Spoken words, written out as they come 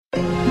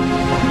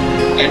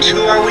And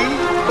who are we?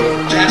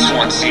 That's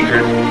one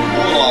secret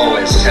we'll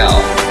always tell.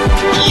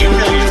 You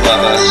know you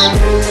love us.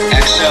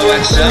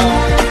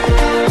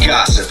 XOXO,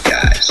 Gossip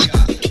Guys.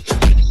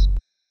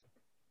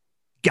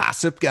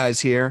 Gossip Guys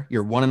here,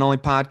 your one and only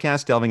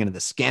podcast delving into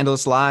the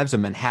scandalous lives of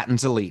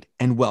Manhattan's elite.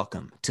 And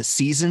welcome to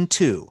Season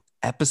 2,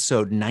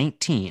 Episode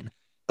 19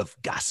 of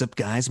Gossip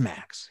Guys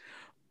Max.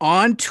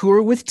 On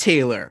Tour with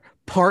Taylor,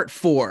 Part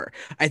 4.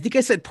 I think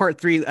I said Part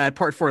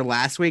 4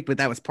 last week, but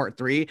that was Part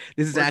 3.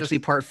 This is actually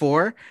Part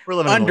 4. We're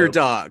living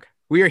Underdog.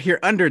 We are here,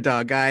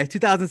 Underdog, guys.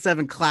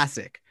 2007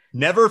 classic.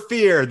 Never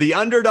fear, the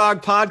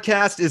Underdog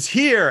podcast is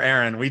here,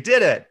 Aaron. We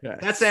did it. Yes.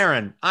 That's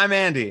Aaron. I'm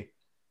Andy.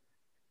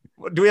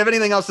 Do we have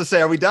anything else to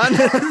say? Are we done?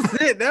 That's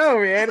it. No,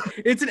 man.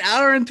 It's an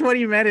hour and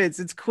 20 minutes.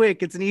 It's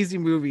quick. It's an easy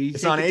movie.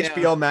 It's on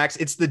HBO Max.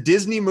 It's the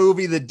Disney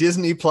movie that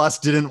Disney Plus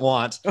didn't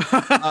want.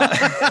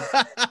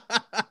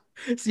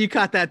 So you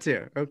caught that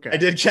too. Okay. I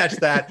did catch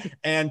that.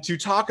 And to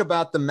talk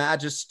about the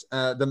majesty,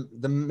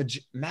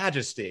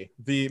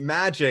 the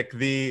magic,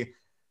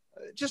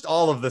 just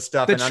all of the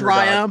stuff. The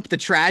triumph, the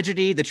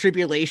tragedy, the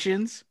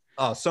tribulations.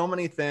 Oh, so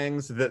many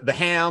things. The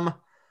ham.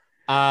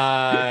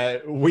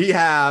 We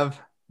have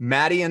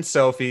Maddie and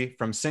Sophie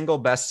from Single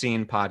Best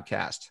Scene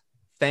podcast.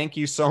 Thank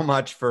you so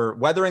much for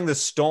weathering the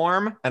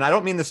storm. And I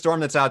don't mean the storm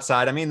that's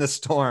outside. I mean the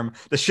storm,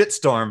 the shit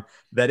storm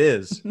that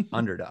is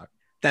Underdog.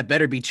 That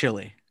better be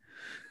chilly.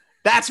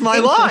 That's my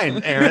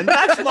line, Aaron.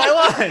 That's my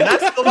line.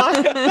 That's the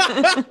line.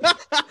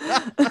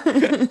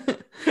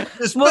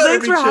 Well,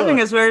 thanks for having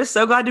us. We're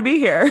so glad to be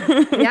here.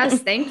 Yes,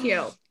 thank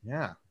you.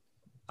 Yeah.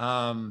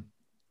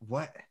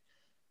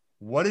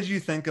 What did you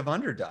think of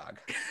Underdog?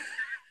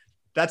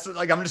 That's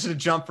like, I'm just gonna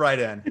jump right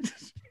in.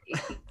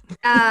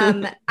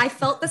 I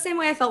felt the same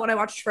way I felt when I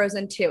watched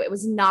Frozen 2. It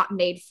was not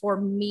made for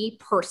me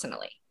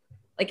personally.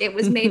 Like, it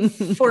was made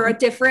for a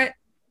different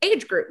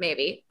age group,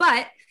 maybe.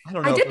 But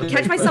I did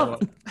catch myself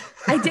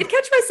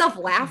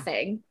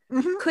laughing.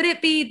 Mm-hmm. Could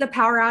it be the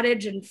power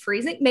outage and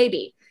freezing?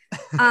 Maybe.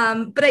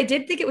 But I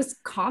did think it was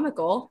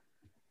comical.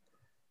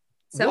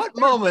 So what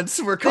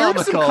moments were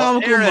comical? There were some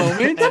comical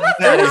moments. Some of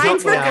the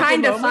lines were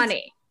kind of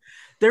funny.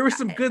 There were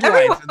some good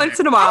Every lines. once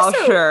in a while,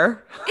 Also,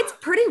 sure. It's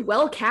pretty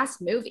well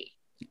cast movie.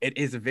 It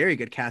is a very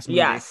good cast movie.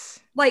 Yes.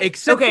 Like,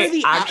 except okay,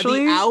 for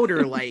the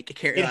outer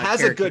like it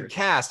has a good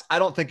cast. I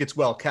don't think it's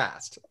well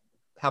cast.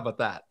 How about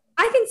that?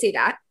 I can see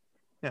that.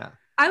 Yeah.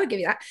 I would give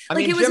you that. I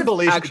Like, mean, it was Jim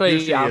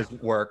Belushi actually,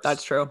 works.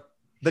 That's true.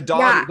 The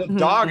dog, Yeah. the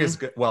dog is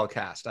good, well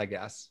cast, I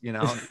guess. You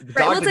know, the Right,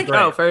 well, dog it's did like- great.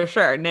 Oh, for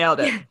sure. Nailed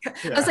it.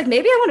 I was like,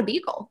 maybe I want a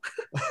beagle.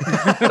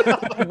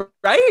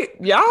 Right?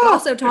 Yeah. It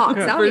also talks.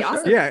 That would be For sure.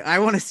 awesome. Yeah, I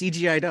want a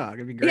CGI dog.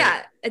 It'd be great.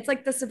 Yeah, it's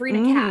like the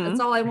Sabrina cat. That's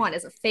all I want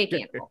is a fake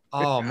animal.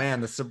 Oh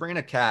man, the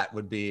Sabrina cat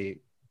would be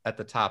at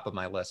the top of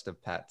my list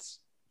of pets.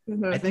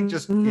 Mhm. I think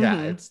just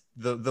it's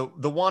the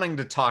wanting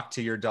to talk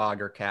to your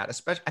dog or cat.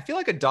 Especially, I feel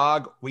like a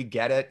dog, we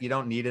get it. You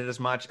don't need it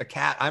as much. A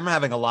cat, I'm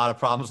having a lot of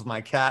problems with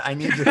my cat. I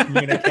need to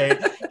communicate.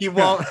 He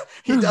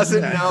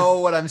doesn't know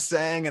what I'm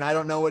saying, and I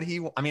don't know what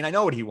I mean, I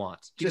know what he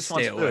wants. He Just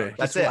wants stay away. food.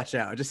 That's Just it. watch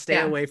out. Just stay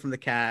away from the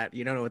cat.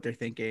 You don't know what they're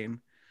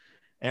thinking.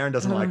 Aaron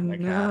doesn't like my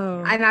cat.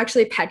 No. I'm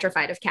actually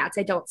petrified of cats.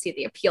 I don't see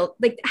the appeal.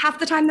 Like, half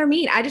the time they're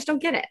mean. I just don't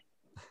get it.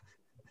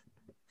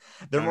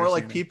 They're more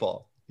like Understand.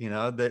 people. You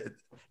know, the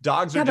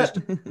dogs Yeah, are but-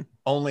 just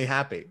only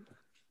happy.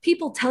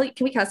 People tell you,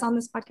 can we cuss on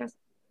this podcast?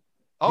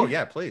 Oh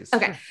yeah, please.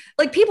 Okay.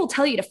 Like, people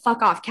tell you to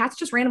fuck off. Cats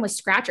just randomly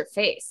scratch your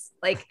face.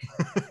 Like,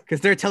 Because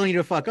they're telling you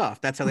to fuck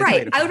off. That's how they tell you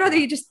right. to I fuck would rather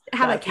off. you just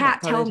have a That's cat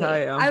how tell they me. tell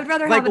you. I would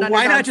rather Like, have an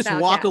why not underdog just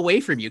style walk cat. away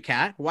from you,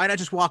 cat? Why not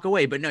just walk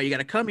away? But no, you got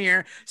to come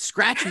here,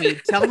 scratch me,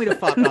 tell me to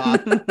fuck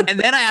off, and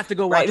then I have to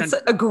go watch. Right. It's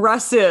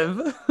aggressive.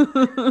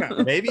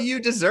 Maybe you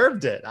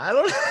deserved it. I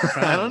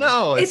don't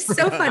know. It's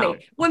so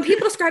funny. When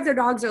people describe their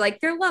dogs, they're like,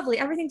 they're lovely,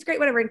 everything's great,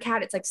 whatever. And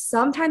cat, it's like,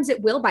 sometimes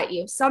it will bite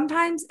you.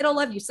 Sometimes it'll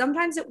love you.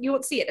 Sometimes you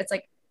won't see it. It's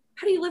like,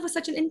 how do you live with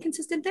such an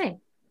inconsistent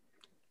thing?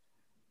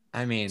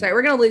 I mean, Sorry,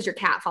 we're going to lose your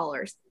cat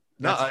followers.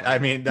 no, I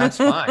mean, that's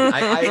fine.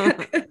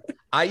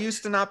 I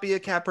used to not be a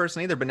cat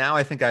person either, but now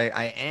I think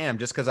I am,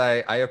 just because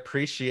I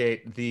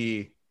appreciate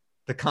the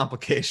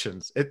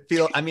complications.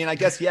 I mean, I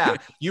guess, yeah,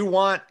 you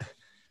want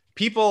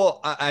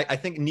people, I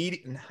think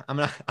needy. I'm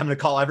gonna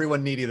call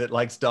everyone needy that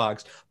likes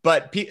dogs,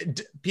 but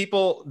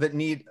people that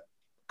need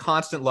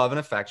constant love and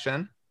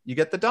affection, you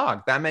get the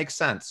dog. That makes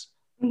sense.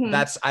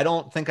 Mhm. I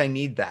don't think I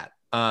need that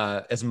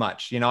as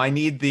much. You know, I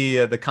need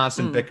the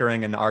constant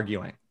bickering and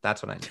arguing.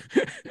 That's what I need.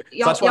 So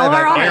Y'all, that's why y'all I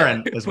are have on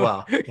Aaron as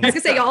well. I was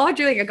gonna say, y'all are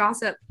doing a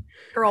Gossip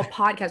Girl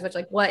podcast, which,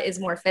 like, what is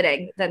more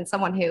fitting than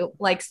someone who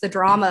likes the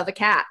drama of a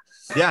cat?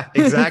 Yeah,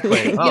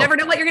 exactly. You never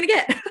know what you're gonna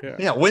get.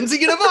 Yeah, when's he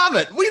gonna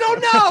vomit? We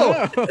don't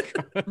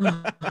know.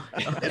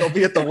 It'll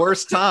be at the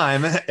worst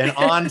time and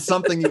on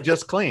something you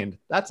just cleaned.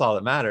 That's all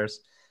that matters.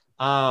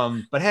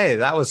 But hey,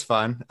 that was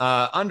fun.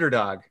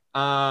 Underdog.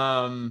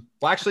 Well,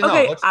 actually, no.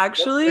 Okay,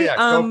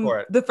 Go for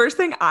it. The first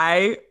thing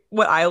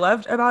what I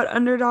loved about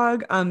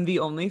Underdog, the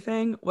only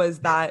thing was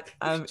that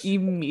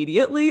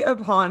immediately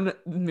upon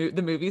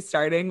the movie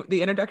starting,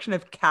 the introduction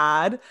of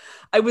Cad,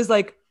 I was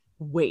like,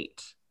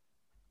 wait,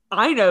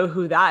 I know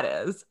who that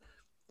is.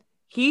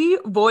 He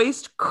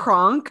voiced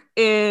Kronk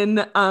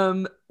in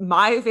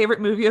my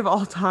favorite movie of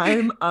all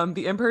time,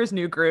 The Emperor's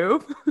New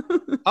Groove.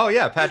 Oh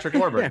yeah, Patrick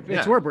Warburton.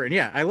 It's Warburton.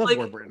 Yeah, I love Like,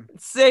 Warburton.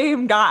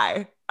 Same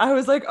guy. I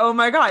was like, oh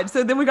my God.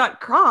 So then we got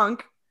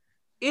Kronk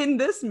in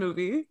this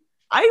movie.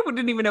 I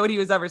didn't even know what he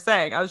was ever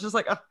saying. I was just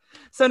like, oh,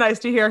 so nice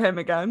to hear him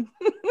again.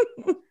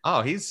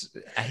 Oh, his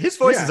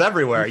voice is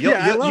everywhere. You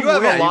have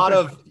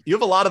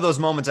a lot of those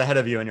moments ahead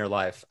of you in your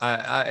life.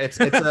 It's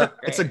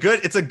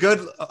a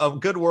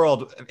good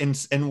world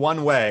in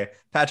one way.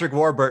 Patrick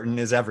Warburton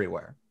is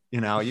everywhere. You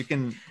know, you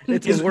can.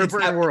 It's a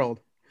Warburton world.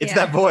 It's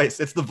that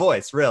voice. It's the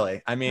voice,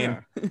 really. I mean,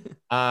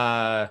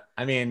 I'd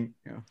never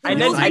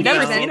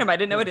seen him. I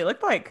didn't know what he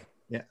looked like.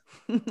 Yeah.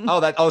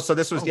 So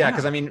this was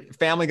because I mean,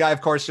 Family Guy, of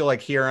course, you'll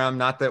like hear him.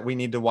 Not that we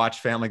need to watch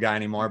Family Guy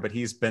anymore, but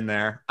he's been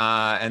there.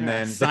 And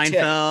then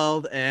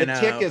Seinfeld and The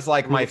Tick is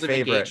like my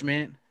favorite.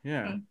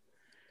 Yeah.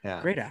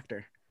 Yeah. Great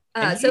actor.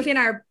 Sophie and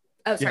I are.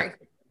 Oh, sorry.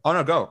 Yeah. Oh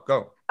no,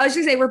 go. I was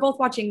just gonna say we're both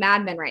watching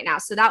Mad Men right now,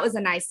 so that was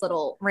a nice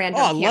little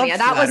random cameo.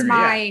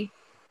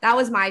 That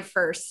was my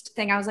first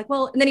thing. I was like,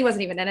 well, and then he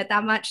wasn't even in it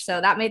that much,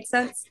 so that made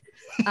sense.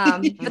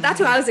 But that's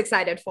who I was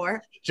excited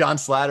for. John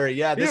Slattery.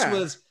 Yeah,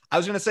 I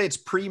was going to say it's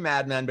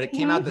pre-Mad Men, but it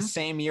came out the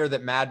same year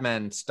that Mad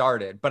Men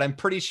started. But I'm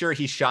pretty sure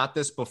he shot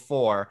this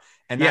before,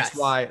 and that's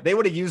why they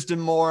would have used him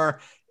more.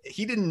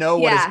 He didn't know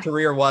what his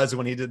career was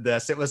when he did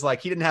this. It was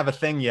like he didn't have a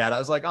thing yet. I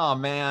was like, oh,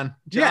 man.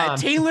 John. Yeah,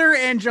 Taylor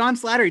and John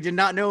Slattery did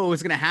not know what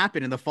was going to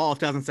happen in the fall of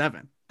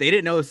 2007. They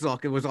didn't know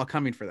it was all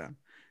coming for them.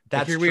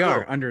 That's here we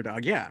are,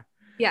 Underdog. Yeah.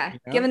 Yeah,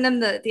 giving them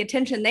the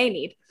attention they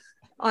need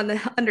on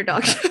the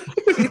Underdog.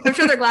 I'm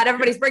sure they're glad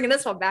everybody's bringing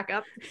this one back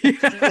up.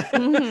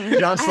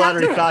 John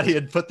Slattery thought he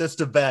had put this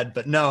to bed,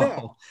 but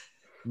no,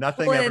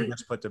 nothing ever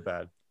gets put to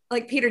bed.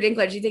 Like Peter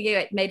Dinklage, you think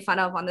he made fun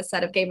of on the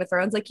set of Game of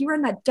Thrones? Like, you were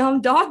in that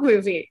dumb dog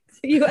movie,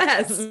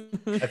 US.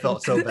 I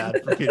felt so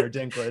bad for Peter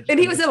Dinklage. And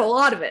he was in a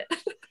lot of it.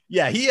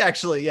 Yeah, he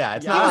actually,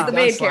 it's he was the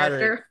main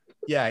character.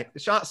 Yeah,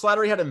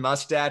 Slattery had a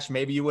mustache.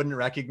 Maybe you wouldn't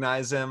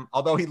recognize him,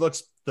 although he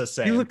looks the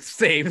same. He looks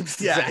the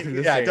same.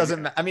 It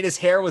doesn't. I mean, his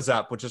hair was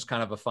up, which is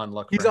kind of a fun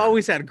look. He's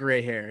always had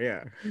gray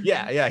hair.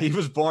 Yeah. He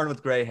was born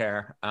with gray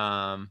hair.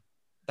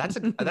 That's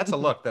a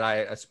look that I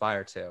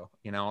aspire to.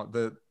 You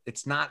know,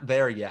 it's not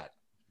there yet,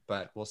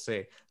 but we'll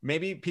see.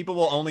 Maybe people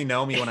will only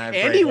know me when I have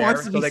gray hair. Andy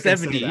wants to be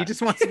 70. He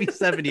just wants to be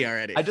 70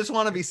 already. I just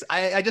want to be.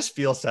 I just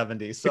feel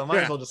 70, so I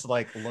might as well just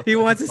like look. He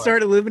wants to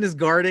start to live in his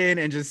garden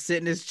and just sit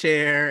in his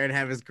chair and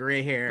have his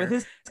gray hair with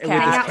his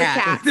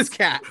cat. With his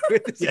cat.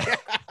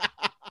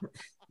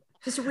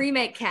 Just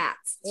remake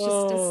Cats.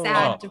 Just a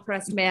sad,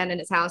 depressed man in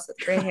his house with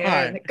gray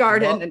hair in the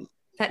garden and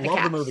petting a cat.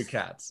 Love the movie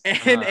Cats.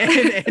 And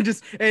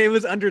it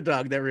was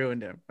Underdog that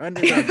ruined him.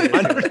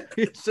 Underdog.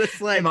 It's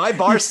just like, am I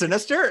bar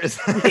sinister?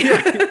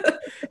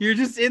 You're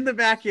just in the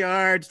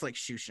backyard, just like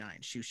shoe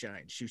shine.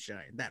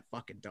 That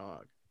fucking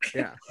dog.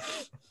 Yeah.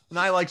 And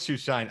I like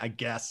Shoeshine, I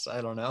guess.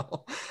 I don't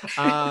know.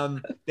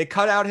 They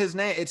cut out his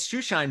name. It's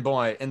Shoeshine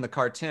Boy in the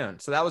cartoon.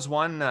 So that was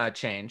one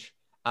change.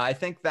 I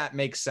think that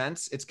makes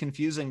sense. It's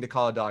confusing to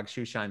call a dog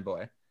Shoeshine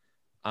Boy.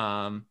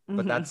 But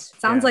that's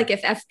sounds like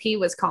if FP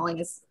was calling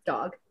his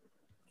dog.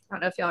 I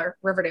don't know if y'all are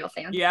Riverdale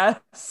fans. Yes.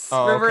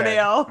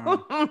 Riverdale.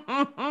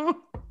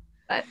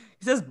 But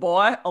he says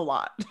boy a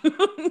lot.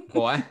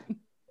 Boy.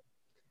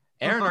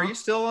 Aaron, are you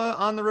still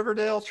on the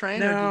Riverdale train?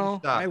 No,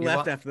 I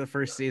left after the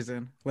first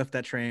season. Left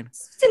that train.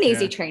 It's an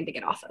easy train to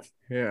get off of.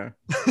 Yeah.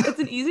 It's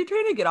an easy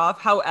train to get off.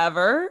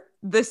 However,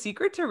 the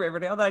secret to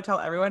Riverdale that I tell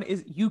everyone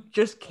is you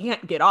just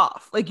can't get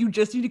off. Like, you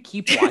just need to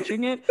keep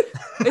watching it.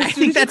 I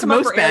think that's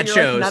most bad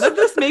shows. None of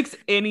this makes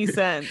any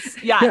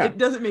sense. Yeah, it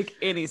doesn't make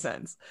any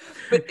sense.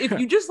 But if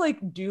you just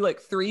like do like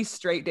 3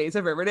 straight days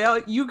of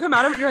Riverdale, you come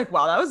out of it, you're like,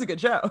 wow, that was a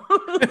good show.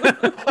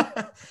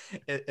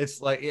 It's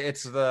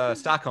the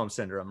Stockholm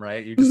syndrome,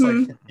 right? You just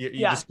like you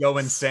just go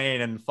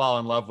insane and fall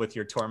in love with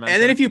your torment.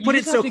 And then if you put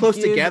it so close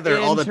together,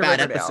 all the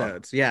bad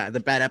episodes,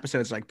 the bad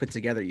episodes like put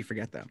together, you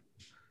forget them.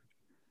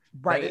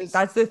 Right.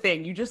 That's the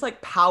thing. You just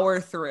like power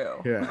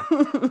through. Yeah.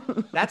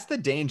 That's the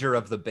danger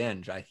of the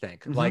binge, I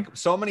think. Like,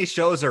 so many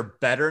shows are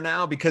better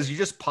now because you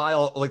just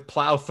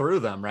plow through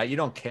them, right? You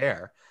don't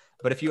care.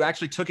 But if you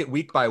actually took it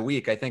week by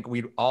week, I think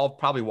we'd all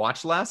probably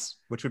watch less,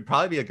 which would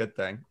probably be a good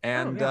thing.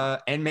 And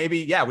and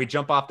maybe we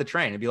jump off the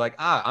train and be like,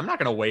 I'm not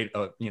gonna wait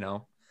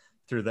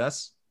through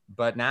this.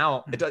 But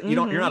now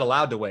you're not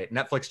allowed to wait.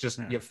 Netflix just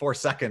you have 4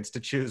 seconds to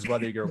choose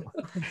whether you're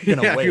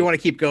gonna wait. If you want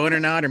to keep going or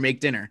not, or make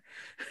dinner.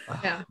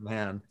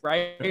 Man,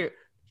 right.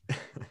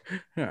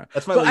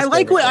 That's my. But I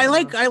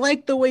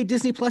like the way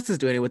Disney Plus is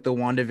doing it with the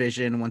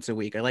WandaVision once a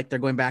week. I like they're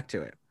going back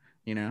to it.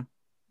 And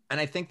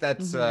I think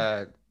that's.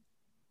 I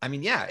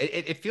mean,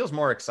 it feels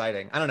more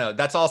exciting. I don't know.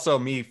 That's also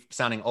me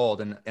sounding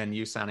old and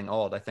you sounding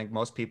old. I think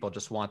most people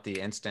just want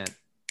the instant.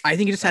 I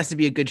think it just has to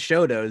be a good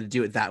show, though, to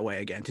do it that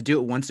way again. To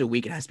do it once a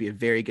week, it has to be a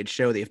very good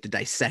show. They have to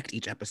dissect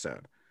each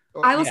episode.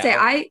 I will say,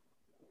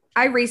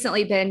 I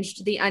recently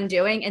binged The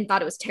Undoing and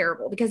thought it was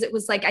terrible because it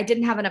was like I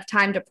didn't have enough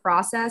time to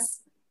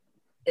process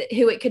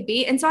who it could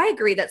be. And so I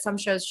agree that some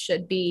shows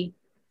should be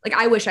like,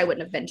 I wish I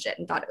wouldn't have binged it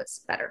and thought it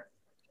was better.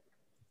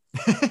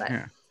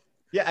 But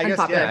Yeah, I guess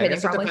Unpopular it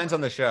opinion, probably. depends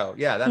on the show.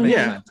 Yeah, that makes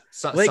Yeah. sense.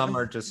 So, Like, some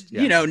are just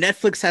you know,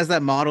 Netflix has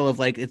that model of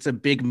like it's a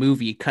big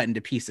movie cut into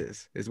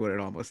pieces, is what it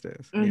almost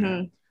is. You know?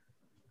 Mhm.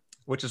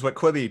 which is what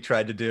Quibi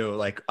tried to do,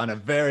 like on a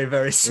very,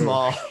 very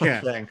small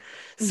yeah. thing.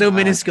 So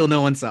minuscule,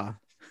 no one saw.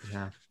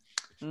 Yeah.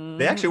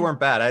 They actually weren't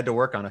bad. I had to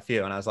work on a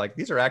few, and I was like,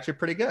 these are actually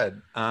pretty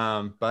good.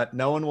 But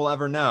no one will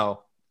ever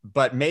know.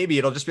 But maybe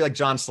it'll just be like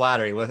John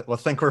Slattery. We'll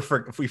think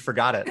we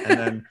forgot it, and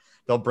then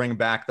they'll bring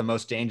back The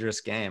Most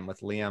Dangerous Game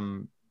with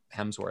Liam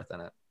Hemsworth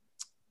in it.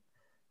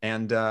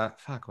 And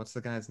what's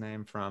the guy's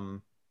name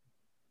from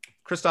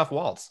Christoph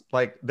Waltz?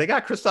 Like, they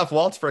got Christoph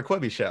Waltz for a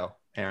Quibi show,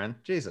 Aaron.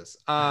 Jesus.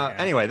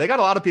 Anyway, they got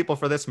a lot of people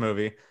for this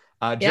movie.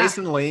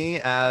 Jason Lee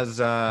as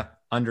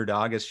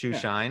Underdog, as Shoe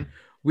Shine.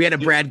 We had a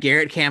Brad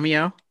Garrett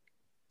cameo.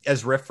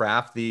 As Riff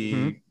Raff,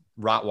 the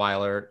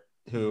Rottweiler,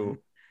 who...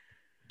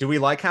 Do we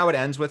like how it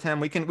ends with him?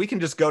 We can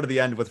just go to the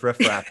end with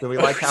Riff Raff. Do we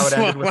like how it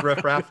ended with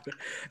Riff Raff?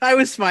 I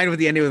was fine with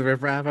the ending with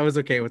Riff Raff. I was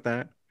okay with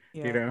that.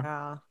 Yeah. You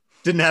know?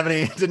 Didn't have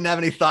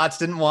any thoughts.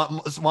 Didn't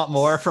want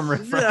more from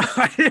Riff Raff.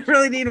 No, I didn't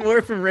really need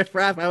more from Riff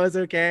Raff. I was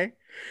okay.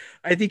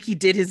 I think he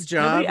did his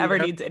job. Nobody ever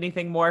needs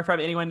anything more from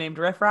anyone named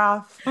Riff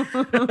Raff. I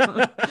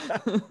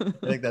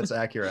think that's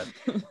accurate.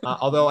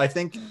 Although I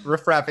think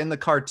Riff Raff in the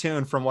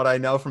cartoon, from what I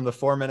know from the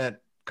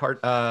 4-minute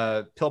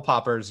Pill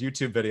Poppers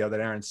YouTube video that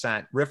Aaron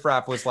sent, Riff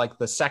Raff was like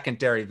the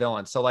secondary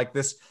villain. So like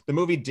the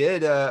movie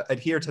did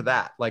adhere to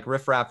that. Like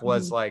Riff Raff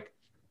was like,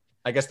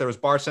 I guess there was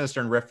Bar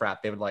Sinister and Riff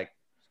Raff. They would like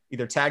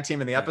either tag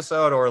team in the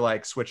episode or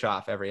like switch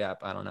off every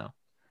ep. I don't know.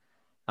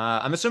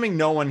 I'm assuming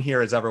no one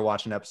here has ever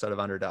watched an episode of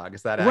Underdog.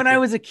 Is that accurate? When I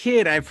was a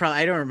kid, I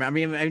don't remember. I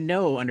mean, I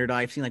know Underdog.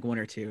 I've seen like one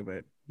or two,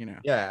 but you know.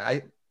 Yeah,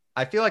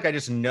 I feel like I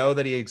just know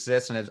that he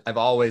exists, and I've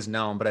always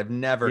known, but I've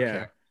never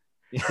cared.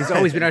 He's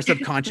always been our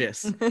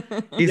subconscious.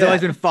 He's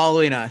always been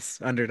following us,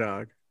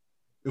 Underdog.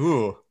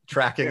 Ooh,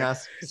 tracking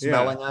us,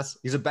 smelling us.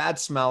 He's a bad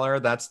smeller.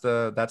 That's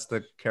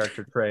the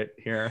character trait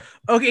here.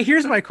 Okay,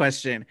 here's my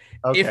question.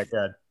 Okay,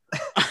 good.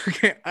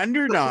 Okay,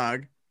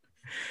 Underdog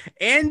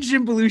and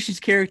Jim Belushi's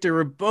character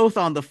were both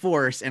on the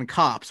force and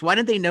cops. Why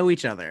didn't they know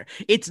each other?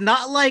 It's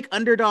not like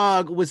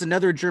Underdog was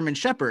another German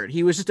Shepherd.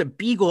 He was just a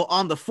beagle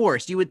on the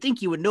force. You would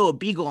think you would know a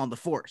beagle on the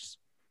force.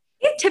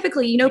 And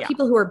typically, you know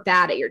people who are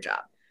bad at your job.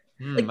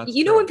 Like,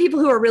 you know, when people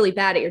who are really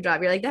bad at your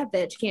job, you're like, that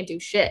bitch can't do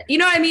shit. You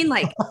know what I mean?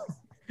 Like,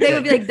 they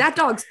would be like, that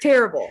dog's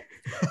terrible,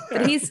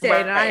 but he's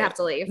staying and I have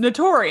to leave.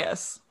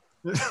 Notorious.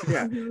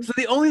 Yeah. So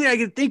the only thing I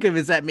can think of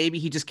is that maybe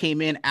he just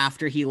came in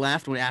after he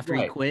left, after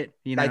he quit.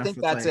 You know, I think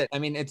that's it. I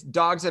mean, it's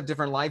dogs have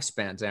different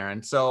lifespans,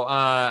 Aaron. So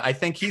I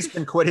think he's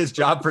been quit his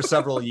job for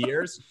several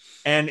years,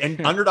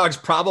 and Underdog's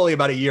probably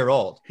about a year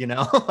old. You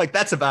know, like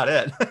that's about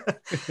it.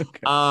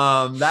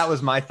 That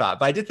was my thought,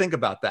 but I did think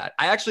about that.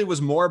 I actually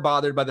was more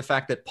bothered by the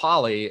fact that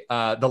Polly,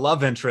 the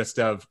love interest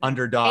of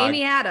Underdog,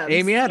 Amy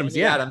Adams,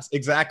 Adams,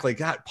 exactly.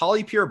 God,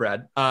 Polly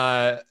Purebred.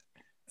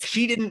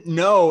 She didn't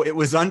know it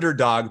was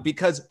Underdog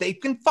because they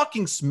can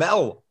fucking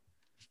smell.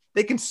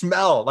 They can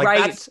smell. Like,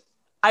 right.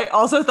 I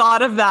also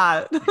thought of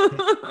that.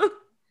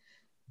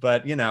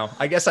 But, you know,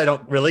 I guess I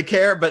don't really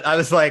care. But I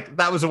was like,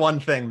 that was the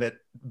one thing that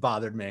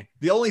bothered me.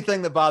 The only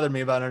thing that bothered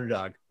me about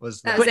Underdog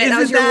was that. That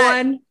was your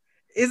one.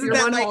 Isn't Your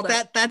that one like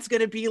holdup. that's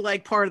going to be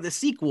like part of the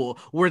sequel,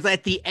 where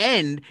at the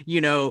end,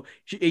 you know,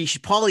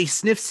 Polly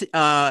sniffs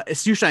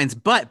Shoeshine's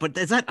butt, but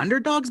is that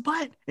Underdog's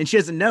butt? And she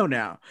doesn't know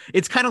now.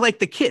 It's kind of like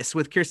the kiss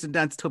with Kirsten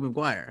Dunst, Tobey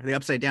Maguire, the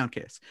upside down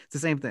kiss. It's the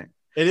same thing.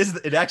 It is.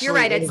 It actually. You're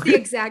right. It's the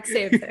exact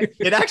same thing.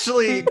 It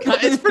actually.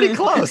 It's pretty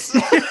close.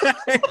 Look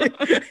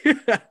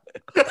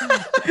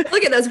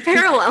at those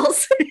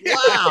parallels.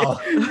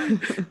 Wow.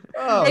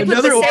 Oh, They put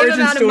another the same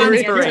origin amount of story money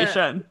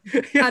Inspiration.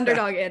 into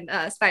Underdog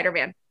and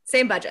Spider-Man.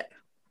 Same budget.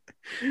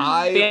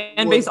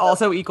 Fan base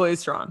also equally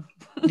strong.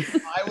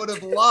 I would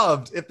have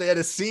loved if they had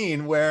a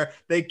scene where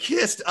they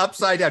kissed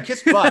upside down,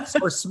 kissed butts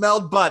or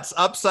smelled butts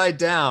upside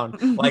down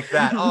like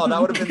that. Oh,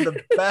 that would have been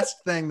the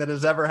best thing that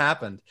has ever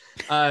happened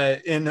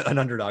in an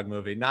Underdog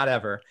movie. Not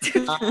ever.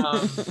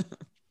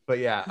 But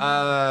yeah,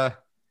 God,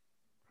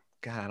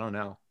 I don't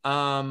know.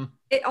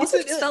 It also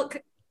just felt.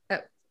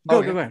 Go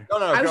ahead. No,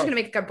 I was just gonna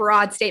make a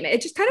broad statement.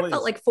 It just kind of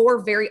felt like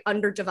 4 very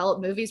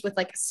underdeveloped movies with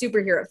like a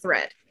superhero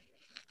thread.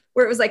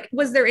 Where it was like,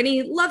 was there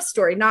any love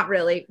story? Not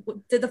really.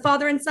 Did the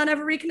father and son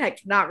ever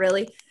reconnect? Not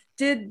really.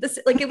 Did this,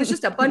 like, it was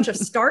just a bunch of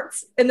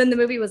starts. And then the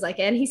movie was like,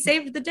 and he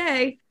saved the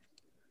day.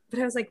 But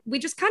I was like, we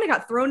just kind of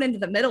got thrown into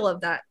the middle of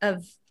that,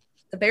 of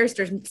the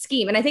barrister's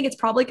scheme. And I think it's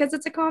probably because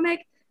it's a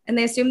comic and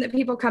they assume that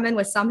people come in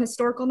with some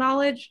historical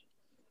knowledge.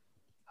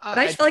 But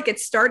I just feel like it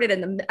started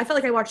I felt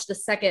like I watched the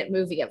second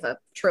movie of a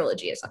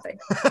trilogy or something.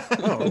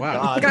 Oh,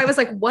 wow. Like I was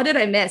like, what did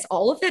I miss?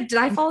 All of it? Did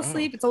I fall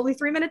asleep? It's only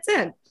 3 minutes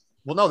in.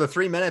 Well, no, the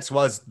 3 minutes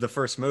was the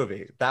first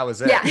movie. That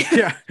was it.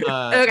 Yeah.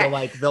 Okay.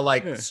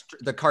 Okay.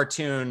 The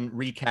cartoon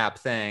recap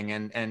thing,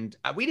 and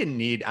we didn't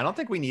need. I don't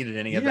think we needed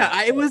any of Yeah,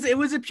 that. it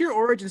was a pure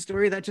origin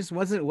story that just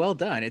wasn't well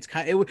done. It's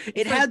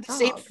it had the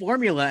same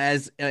formula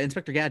as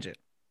Inspector Gadget.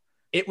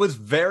 It was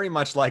very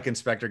much like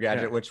Inspector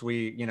Gadget, Yeah. which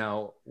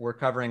we're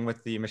covering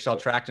with the Michelle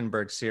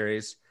Trachtenberg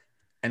series.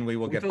 and we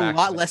will With get back a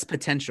lot to it. less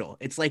potential.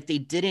 It's like they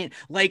didn't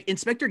like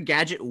Inspector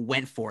Gadget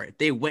went for it.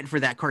 They went for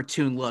that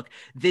cartoon look.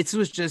 This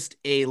was just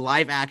a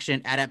live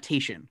action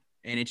adaptation,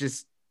 and it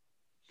just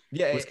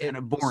was kind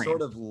of boring,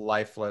 sort of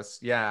lifeless.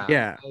 Yeah.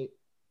 Yeah.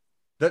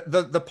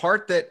 The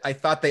part that I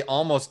thought they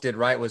almost did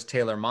right was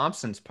Taylor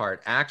Momsen's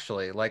part.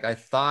 Actually, like I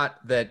thought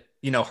that,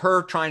 you know,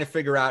 her trying to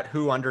figure out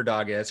who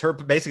Underdog is, her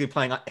basically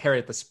playing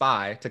Harriet the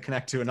Spy to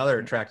connect to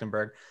another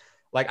Trachtenberg.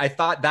 Like I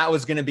thought that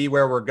was going to be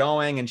where we're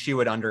going, and she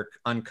would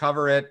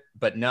uncover it,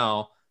 but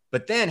no.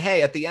 But then,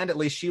 hey, at the end, at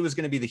least she was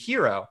going to be the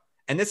hero.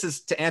 And this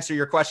is to answer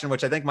your question,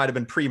 which I think might have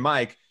been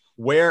pre-Mike.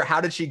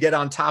 How did she get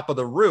on top of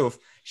the roof?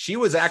 She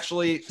was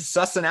actually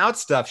sussing out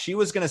stuff. She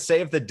was going to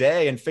save the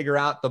day and figure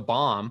out the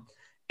bomb.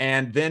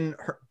 And then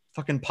her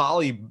fucking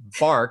Polly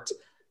barked,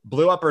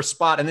 blew up her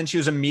spot, and then she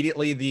was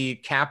immediately the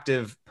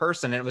captive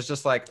person. And it was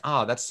just like,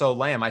 oh, that's so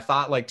lame. I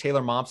thought like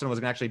Taylor Momsen was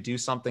going to actually do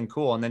something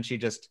cool, and then she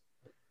just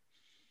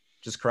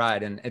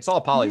cried. And it's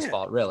all Polly's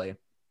fault, really.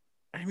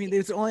 I mean,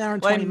 it's only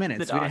around 20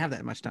 minutes. We didn't have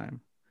that much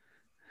time.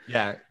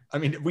 Yeah. I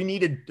mean, we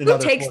needed who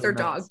takes their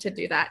dog to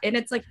do that? And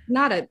it's like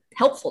not a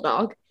helpful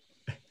dog.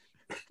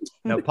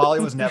 No,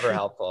 Polly was never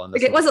helpful.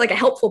 Like it wasn't like a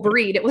helpful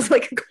breed. It was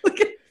like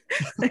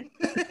a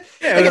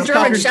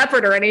German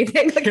Shepherd or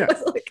anything. Like it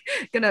was like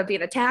gonna be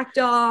an attack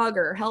dog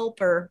or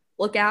help or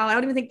look out. I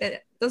don't even think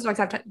that those dogs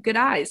have good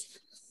eyes.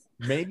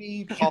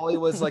 Maybe Polly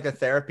was like a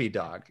therapy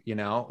dog, you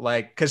know,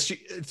 like because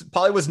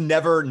Polly was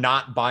never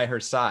not by her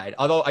side.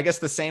 Although I guess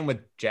the same with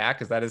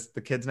Jack. Is that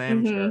the kid's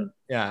name? Mm-hmm. Sure.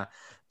 Yeah.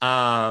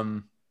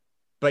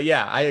 But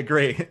yeah, I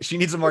agree. She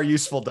needs a more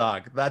useful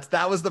dog.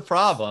 That was the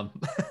problem.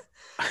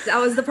 That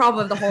was the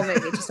problem of the whole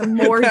movie. Just a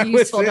more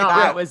useful dog.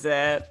 That was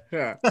it.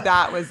 Yeah.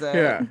 That was it.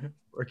 Yeah.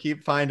 We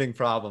keep finding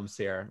problems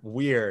here.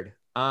 Weird.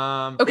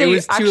 Okay, it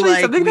was actually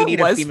something that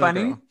was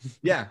funny. Girl.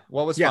 Yeah.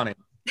 What was funny?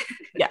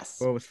 Yes.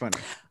 What was funny?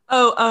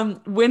 Oh,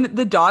 when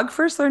the dog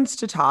first learns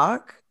to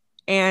talk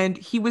and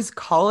he was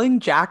calling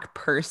Jack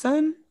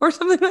person or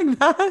something like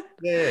that.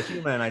 Yeah,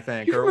 human, I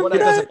think. Or what, it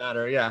doesn't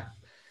matter. Yeah.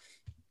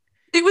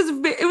 It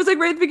was like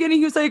right at the beginning,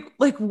 he was like,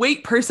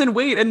 wait, person,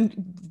 wait. And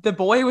the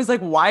boy was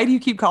like, why do you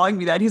keep calling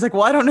me that? He's like,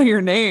 well, I don't know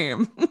your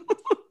name.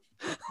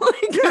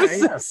 It was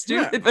so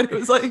stupid, but it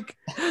was like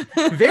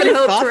very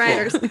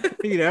thoughtful.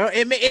 You know,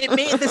 it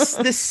made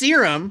the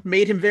serum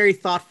made him very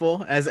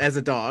thoughtful as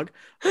a dog.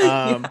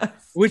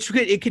 Which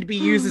could be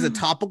used as a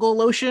topical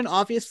lotion,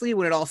 obviously,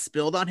 when it all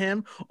spilled on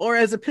him, or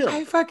as a pill.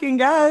 I fucking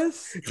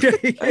guess.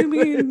 I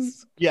mean,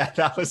 yeah,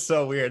 that was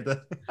so weird.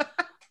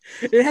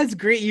 It has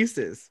great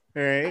uses.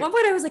 All right. At one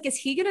point, I was like, "Is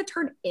he gonna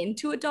turn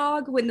into a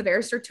dog?" When the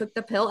barrister took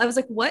the pill, I was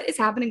like, "What is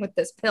happening with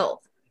this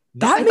pill?"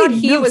 I thought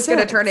he was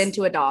gonna turn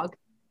into a dog.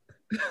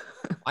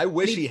 I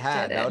wish he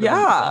had.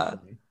 Yeah.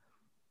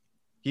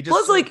 He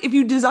just like if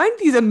you design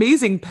these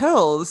amazing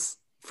pills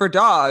for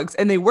dogs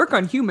and they work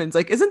on humans,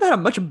 like isn't that a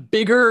much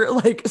bigger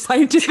like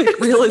scientific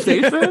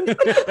realization?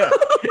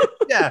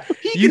 Yeah.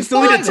 You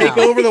still need to take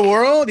over the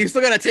world? You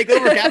still got to take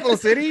over Capital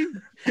City?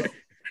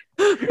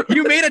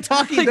 You made a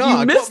talking dog.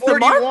 You missed the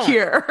mark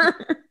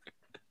here.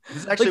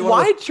 Actually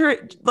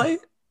why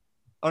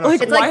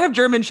why have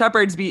German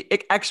Shepherds be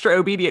extra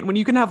obedient when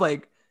you can have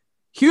like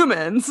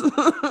humans?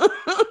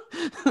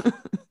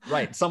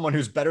 Right, someone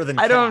who's better than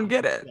I don't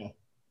get it. Yeah.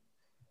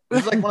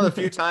 This is like one of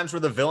the few times where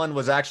the villain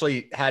was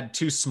actually had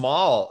too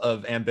small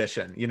of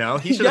ambition. You know,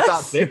 he should have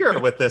thought bigger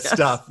with this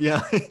stuff.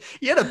 Yeah,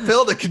 he had a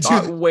pill that could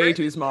do way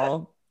too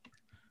small.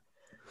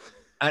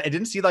 I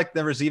didn't see like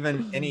there was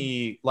even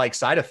any like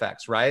side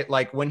effects, right?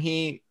 Like when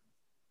he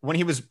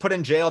was put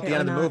in jail at the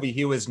end of the movie,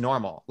 he was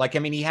normal. Like, I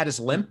mean, he had his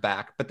limp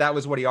back, but that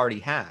was what he already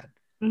had.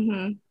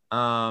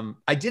 Mm-hmm.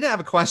 I did have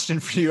a question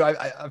for you,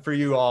 for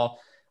you all,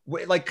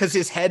 like, because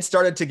his head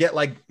started to get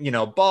like, you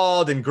know,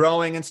 bald and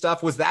growing and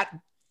stuff. Was that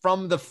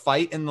from the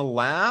fight in the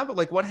lab?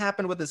 Like, what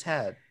happened with his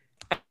head?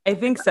 I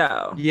think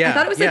so. Yeah, I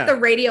thought it was like the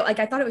radio. Like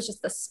I thought it was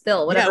just the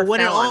spill. Whatever.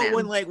 Yeah,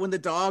 when the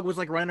dog was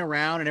like running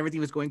around and everything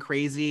was going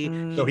crazy.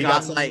 So he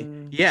got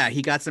some,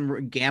 he got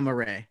some gamma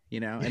ray, you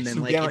know, and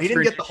then like he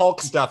didn't get the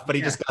Hulk stuff, but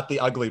he just got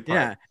the ugly part.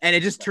 Yeah, and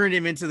it just turned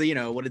him into the, you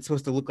know, what it's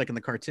supposed to look like in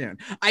the cartoon.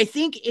 I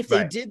think if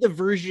they did the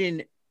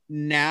version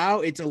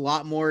now, it's a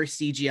lot more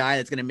CGI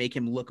that's going to make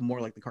him look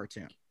more like the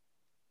cartoon.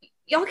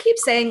 Y'all keep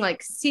saying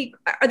like, see,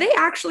 are they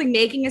actually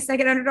making a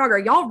second Underdog? Are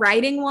y'all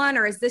writing one,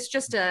 or is this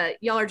just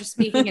y'all are just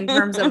speaking in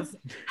terms of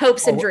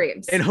hopes and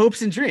dreams? And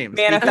hopes and dreams.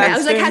 Okay, I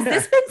was like, has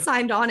this been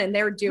signed on and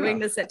they're doing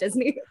this at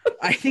Disney?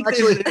 I think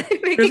actually,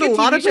 there's a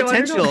lot of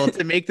potential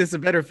to make this a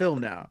better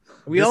film now.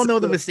 We all know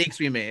the mistakes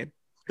we made.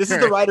 This is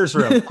the writer's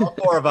room. All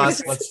four of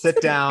us. Let's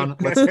sit down.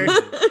 Let's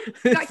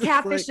got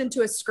catfished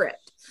into a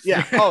script.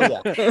 Yeah.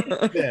 Oh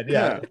yeah.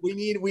 Yeah. We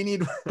need we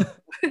need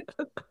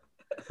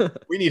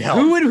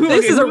help.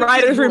 This is a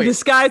writer's room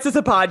disguised as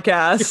a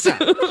podcast. Yeah.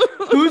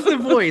 Who's the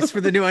voice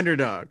for the new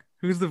Underdog?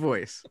 Who's the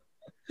voice?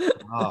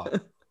 Oh.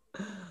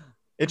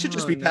 It should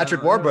just be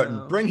Patrick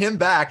Warburton. Bring him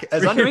back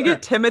as Underdog. Can we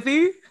get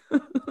Timothy?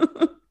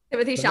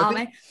 Timothy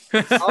Chalamet.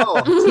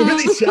 Oh,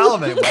 Timothy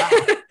Chalamet.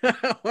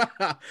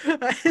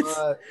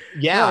 Wow.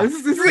 Yeah.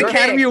 This is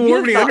Academy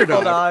Award winning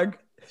Underdog.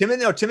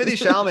 Timothy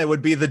Chalamet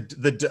would be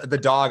the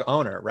dog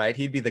owner, right?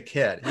 He'd be the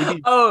kid. He'd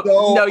be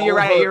You're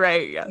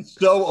right. Yeah.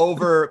 So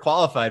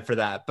overqualified for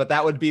that, but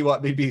that would be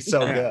what would be so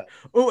good.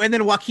 Oh, and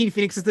then Joaquin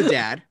Phoenix is the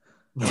dad.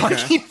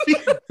 Joaquin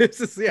Phoenix.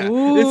 This is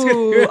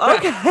Ooh,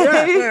 okay.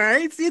 Yeah,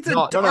 right. See, it's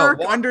a dark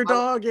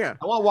underdog. I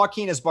want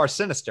Joaquin as Bar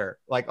Sinister.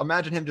 Like,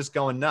 imagine him just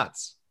going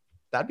nuts.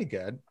 That'd be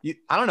good.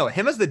 I don't know.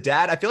 Him as the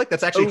dad, I feel like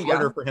that's actually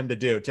harder for him to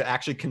do, to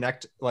actually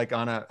connect like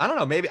on a, I don't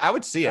know, maybe I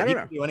would see it. He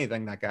can do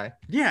anything, that guy.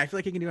 Yeah, I feel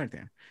like he can do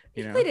anything.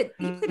 He played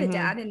a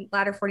dad in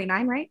Ladder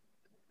 49, right?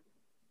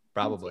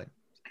 Probably.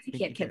 I think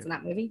he had kids in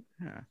that movie.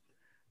 Yeah.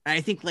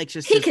 I think like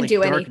just he can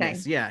do darkness.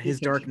 anything. Yeah, his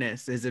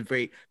darkness is a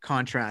great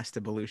contrast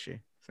to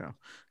Belushi. So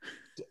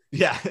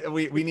yeah,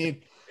 we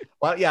need,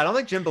 well, yeah, I don't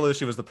think Jim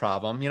Belushi was the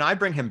problem. You know, I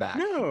bring him back.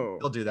 No,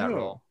 he'll do that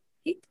role.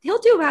 He'll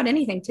do about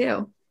anything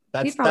too.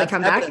 He'd probably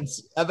come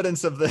evidence, back.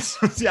 Evidence of this.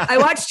 Yeah. I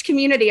watched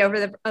Community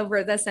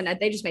over this, and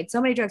they just made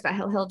so many jokes about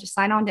he'll just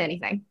sign on to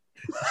anything.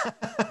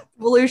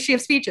 Belushi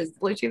of speeches,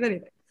 Belushi of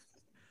anything.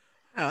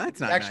 Oh,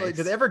 that's not actually. Nice.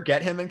 Did they ever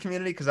get him in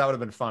Community? Because that would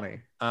have been funny.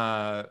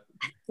 I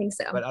think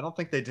so, but I don't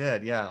think they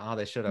did. Yeah. Oh,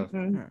 they should have.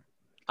 Mm-hmm.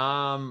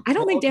 I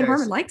don't think Dan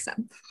Harmon likes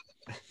him.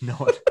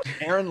 No,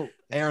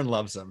 Aaron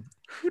loves him.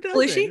 Who does?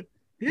 Belushi?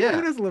 Yeah,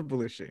 who doesn't love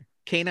Belushi?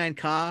 Canine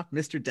Cop,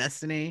 Mr.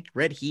 Destiny,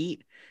 Red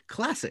Heat,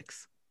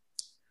 classics.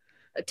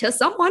 To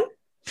someone.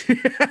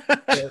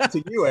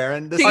 To you,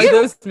 Aaron.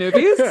 Those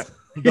movies?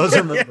 Those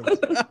are movies.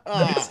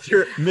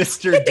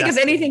 Mr. I can't think of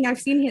anything I've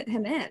seen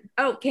him in.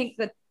 Oh, King,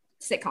 the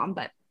sitcom,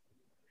 but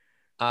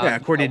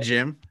according to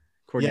Jim.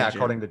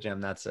 According to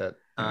Jim, that's it.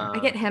 I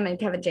get him and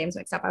Kevin James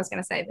mixed up. I was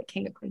gonna say the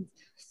King of Queens.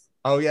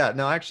 Oh yeah,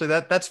 no, actually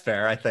that's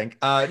fair. I think.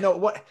 No,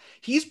 what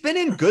he's been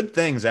in good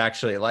things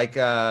actually. Like,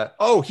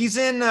 he's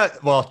in.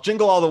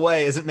 Jingle All the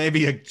Way isn't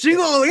maybe a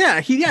Jingle. Yeah,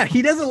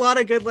 he does a lot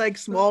of good like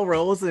small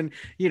roles, and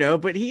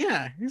but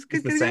he's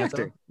good. He's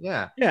actor.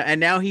 Yeah, and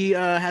now he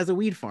has a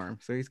weed farm,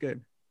 so he's good.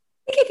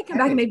 I think he could come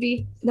back and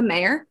maybe the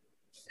mayor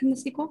in the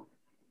sequel.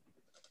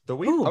 The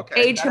weed,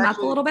 age him up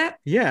a little bit.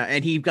 Yeah,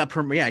 and he got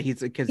he's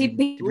because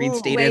he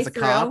reinstated as a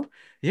cop.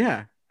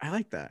 Yeah, I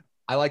like that.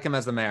 I like him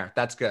as the mayor.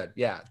 That's good.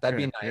 Yeah, that'd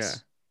be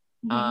nice.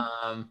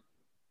 Yeah.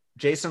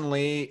 Jason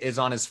Lee is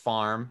on his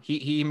farm.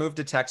 He moved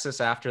to Texas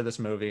after this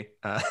movie.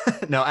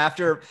 No,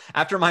 after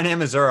My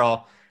Name is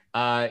Earl.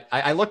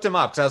 I looked him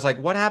up because I was like,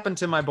 what happened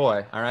to my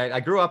boy? All right. I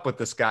grew up with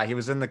this guy. He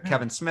was in the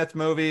Kevin Smith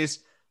movies.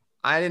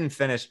 I didn't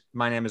finish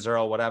My Name is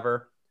Earl,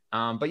 whatever.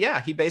 But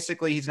yeah,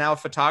 he's now a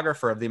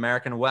photographer of the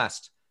American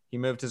West. He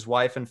moved his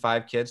wife and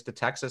 5 kids to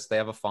Texas. They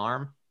have a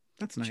farm.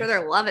 That's nice. I'm sure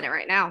they're loving it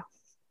right now.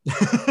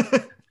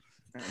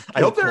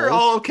 I hope they're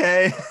all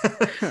okay.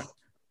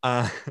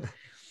 But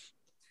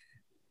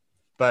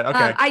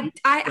okay.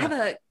 I have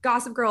a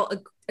Gossip Girl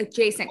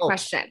adjacent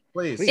question.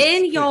 Please.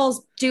 In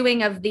y'all's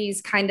doing of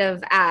these kind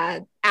of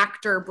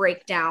actor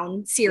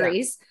breakdown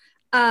series,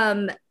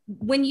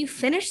 when you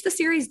finished the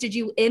series, did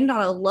you end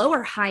on a low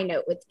or high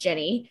note with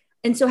Jenny?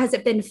 And so has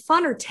it been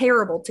fun or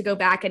terrible to go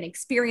back and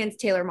experience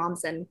Taylor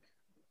Momsen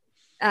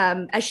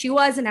as she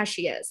was and as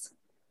she is?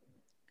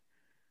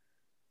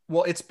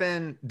 Well,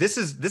 this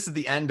is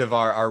the end of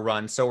our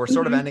run. So we're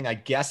sort of ending, I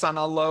guess, on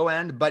a low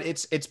end, but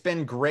it's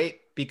been great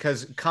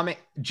because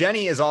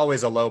Jenny is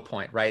always a low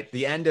point, right?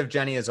 The end of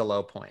Jenny is a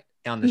low point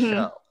on the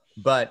show,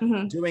 but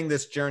doing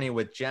this journey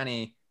with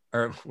Jenny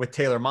or with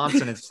Taylor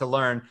Momsen is to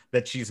learn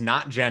that she's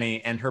not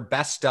Jenny and her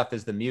best stuff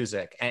is the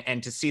music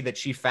and to see that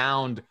she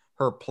found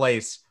her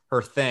place,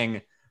 her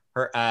thing,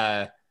 her,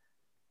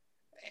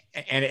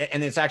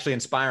 and it's actually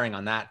inspiring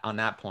on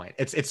that point.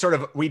 It's sort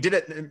of, we did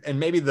it in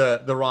maybe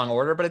the wrong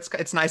order, but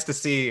it's nice to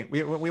see.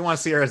 We want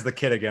to see her as the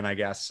kid again, I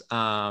guess.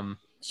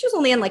 She was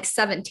only in like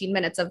 17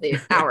 minutes of the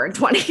hour and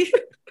 20.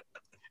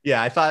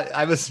 Yeah,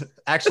 I was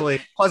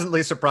actually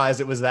pleasantly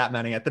surprised it was that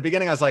many. At the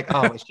beginning, I was like,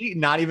 oh, is she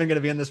not even going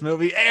to be in this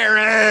movie?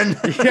 Aaron!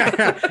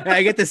 Yeah,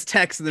 I get this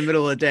text in the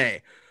middle of the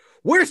day.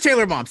 Where's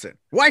Taylor Momsen?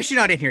 Why is she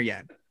not in here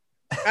yet?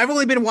 I've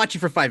only been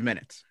watching for 5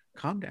 minutes.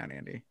 Calm down,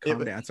 Andy.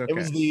 Calm down. It's okay. It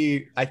was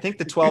the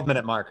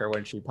 12-minute marker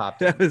when she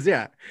popped in. That was,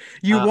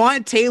 You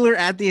want Taylor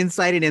at the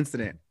inciting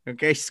incident.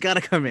 Okay. She's got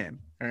to come in.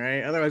 All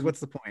right. Otherwise, what's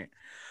the point?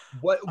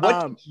 What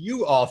do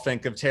you all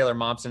think of Taylor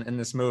Momsen in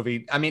this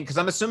movie? I mean, because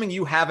I'm assuming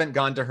you haven't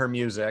gone to her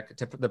music,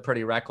 to the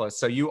Pretty Reckless.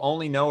 So you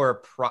only know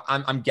her,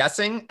 I'm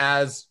guessing,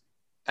 as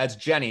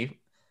Jenny.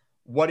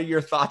 What are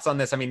your thoughts on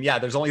this? I mean, yeah,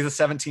 there's only the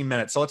 17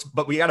 minutes.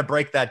 But we got to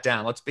break that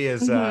down. Let's be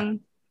as,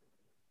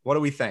 what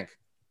do we think?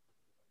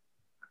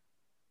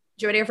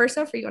 Do you want to go first,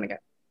 Sophie, or you want to go?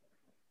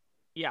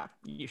 Yeah,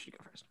 you should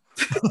go first.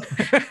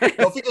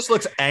 Sophie just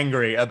looks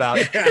angry about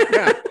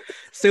it.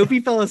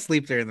 Sophie fell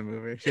asleep there in the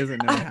movie. She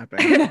doesn't know what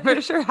happened. I'm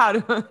never sure how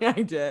to.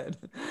 I did.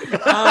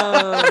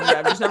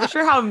 I'm just never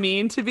sure how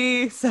mean to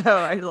be, so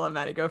I just let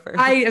Maddie go first.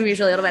 I am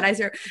usually a little bit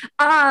nicer.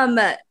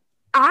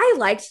 I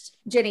liked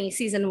Jenny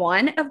season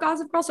 1 of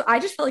Gossip Girl, so I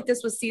just felt like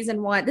this was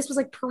season 1. This was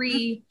like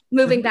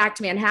pre-moving back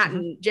to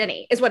Manhattan.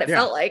 Jenny is what it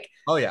felt like.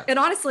 Oh yeah. And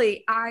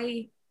honestly,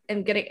 I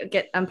am gonna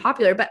get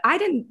unpopular, but I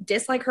didn't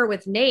dislike her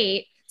with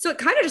Nate. So it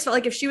kind of just felt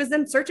like if she was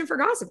then searching for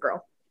Gossip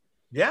Girl.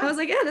 Yeah. I was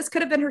like, yeah, this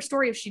could have been her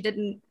story if she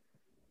didn't.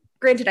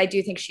 Granted, I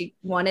do think she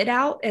wanted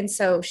out, and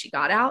so she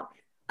got out.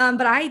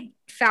 But I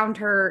found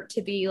her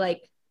to be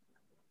like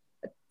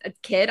a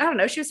kid. I don't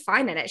know. She was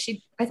fine in it.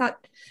 I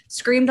thought,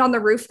 screamed on the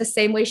roof the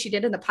same way she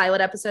did in the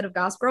pilot episode of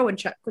Gossip Girl when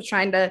Chuck was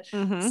trying to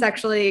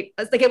sexually,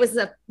 like, it was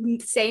the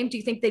same. Do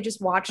you think they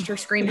just watched her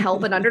scream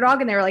help an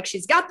underdog and they were like,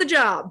 she's got the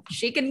job,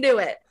 she can do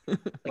it.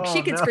 Like,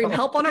 she could scream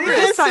help on a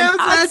roof.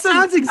 That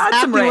sounds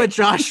exactly what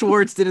Josh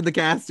Schwartz did in the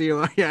casting.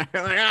 Yeah,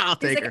 like, I'll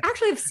take her.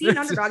 Actually, I've seen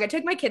Underdog. I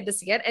took my kid to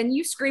see it, and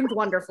you screamed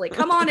wonderfully.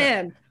 Come on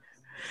in.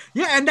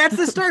 Yeah, and that's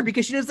the start,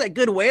 because she does that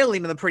good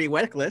wailing in the Pretty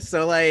Reckless.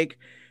 So, like,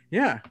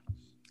 yeah,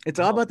 it's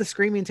all about the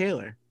screaming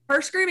Taylor.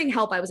 Her screaming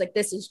help, I was like,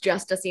 this is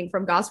just a scene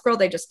from Gossip Girl.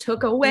 They just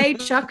took away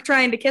Chuck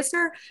trying to kiss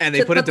her, and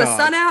they put the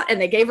sun out,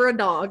 and they gave her a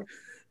dog.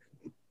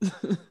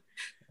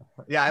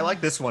 Yeah, I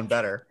like this one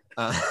better.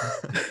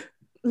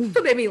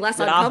 It made me less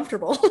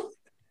uncomfortable.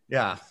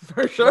 Yeah,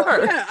 for sure.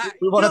 Well, yeah,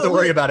 we won't have to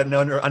worry about it in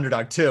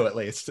Underdog 2, at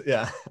least.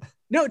 Yeah.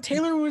 No,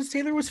 Taylor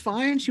was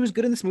fine. She was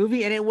good in this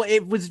movie, and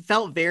it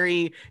felt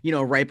very,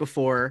 right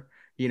before,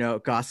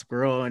 Gossip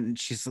Girl, and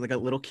she's like a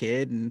little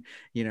kid, and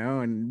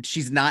and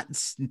she's not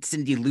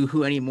Cindy Lou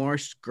Who anymore.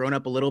 She's grown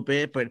up a little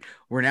bit, but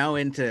we're now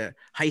into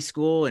high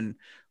school, and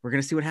we're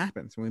gonna see what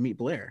happens when we meet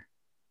Blair.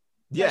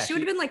 Yeah, she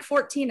would have been like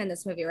 14 in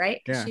this movie,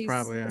 right? Yeah,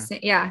 probably.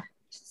 Yeah.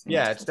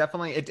 Yeah, it's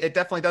definitely it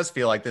definitely does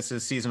feel like this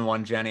is season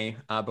 1 Jenny,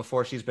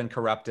 before she's been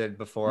corrupted,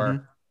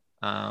 before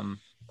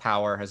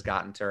power has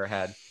gotten to her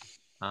head.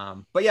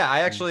 But yeah,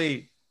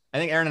 I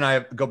think Aaron and I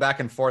go back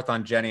and forth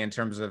on Jenny in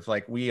terms of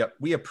like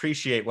we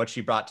appreciate what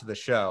she brought to the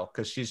show,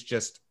 because she's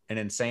just an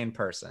insane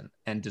person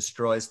and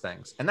destroys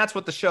things, and that's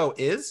what the show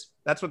is.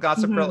 That's what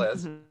Gossip Girl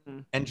is,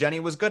 and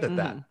Jenny was good at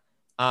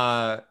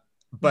that.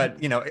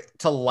 But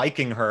to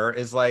liking her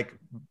is like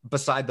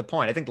beside the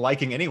point. I think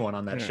liking anyone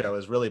on that show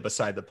is really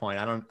beside the point.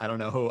 I don't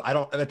know who.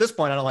 At this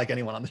point, I don't like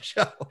anyone on the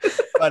show.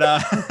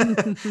 But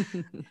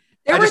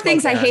there were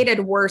things I hated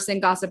worse in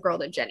Gossip Girl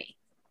than Jenny.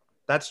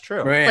 That's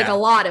true. Right, like a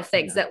lot of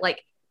things that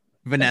like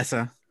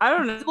Vanessa. I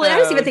don't know. Well,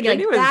 I was even thinking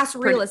like Bass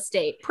Real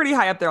Estate. Pretty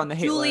high up there on the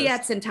hate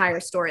Juliet's list. entire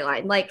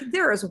storyline. Like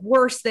there is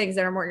worse things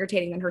that are more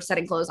entertaining than her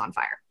setting clothes on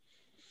fire.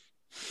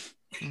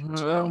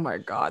 Oh my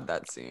god,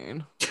 that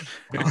scene.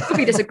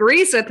 He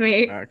disagrees with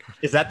me.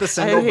 Is that the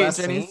single I hate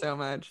best Jenny scene? so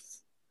much.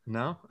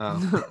 No?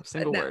 Oh.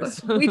 Single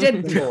worst. We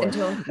did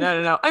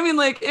No. I mean,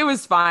 like, it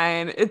was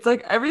fine. It's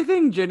like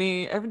everything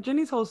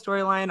Jenny's whole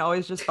storyline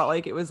always just felt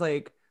like it was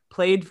like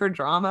played for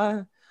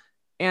drama,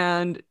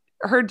 and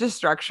her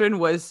destruction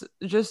was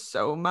just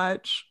so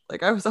much.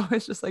 Like, I was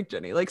always just like,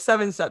 Jenny, like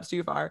 7 steps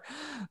too far.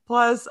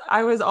 Plus,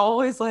 I was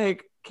always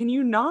like, can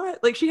you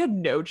not? Like, she had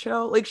no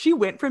chill. Like, she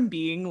went from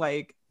being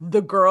like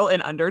the girl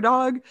in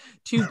Underdog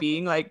to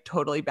being like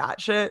totally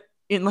batshit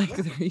in like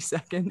 3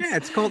 seconds. Yeah,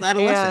 it's called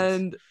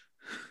adolescence. And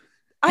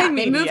I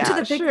mean, moved to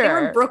the big. They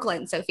were in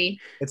Brooklyn, Sophie.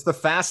 It's the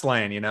fast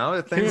lane,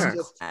 Things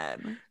just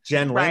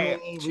Jen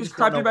right. Lane. She was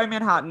corrupted by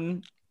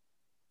Manhattan.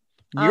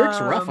 New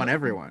York's rough on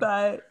everyone.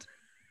 But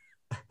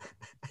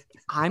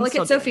look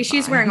at Sophie.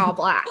 She's wearing all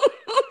black.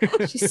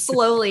 She's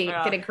slowly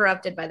getting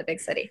corrupted by the big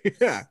city.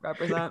 Yeah.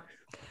 Represent.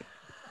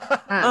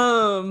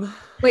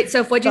 Wait,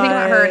 Soph, what do you think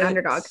about her in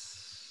Underdog?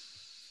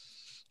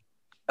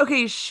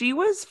 Okay, she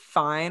was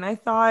fine. I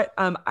thought.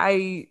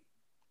 I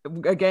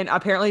again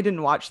apparently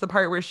didn't watch the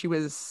part where she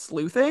was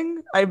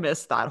sleuthing. I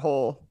missed that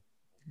whole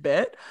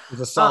bit.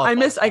 I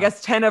missed, I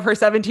guess, 10 of her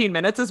 17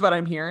 minutes is what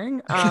I'm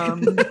hearing.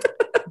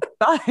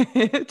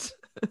 But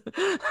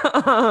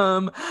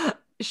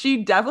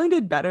she definitely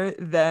did better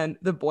than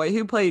the boy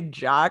who played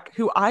Jack,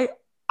 who I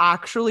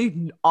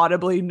actually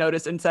audibly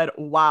noticed and said,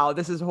 wow,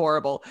 this is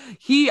horrible.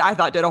 I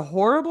thought did a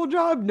horrible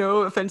job.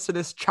 No offense to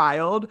this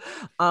child.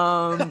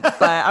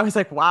 But I was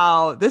like,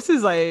 wow, this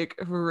is like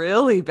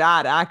really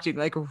bad acting,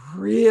 like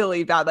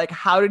really bad. Like,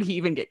 how did he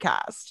even get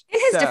cast?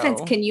 In his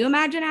defense, can you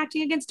imagine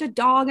acting against a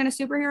dog in a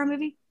superhero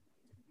movie?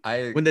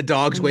 When the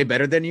dog's way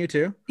better than you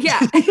too? Yeah.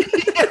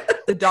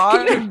 The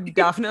dog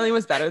definitely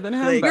was better than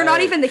him. Like, you're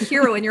not even the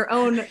hero in your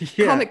own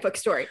comic book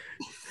story.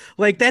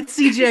 Like, that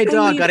CGI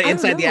dog got it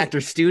inside the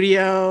actor's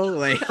studio.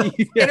 Like,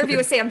 interview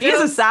with Sam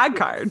Jones. He's a SAG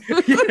card.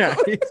 Yeah,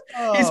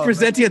 he's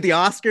presenting at the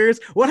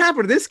Oscars. What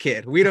happened to this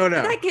kid? We don't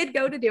know. Did that kid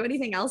go to do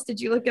anything else?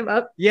 Did you look him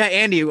up? Yeah,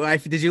 Andy.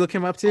 Did you look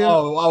him up too?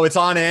 Oh, it's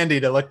on Andy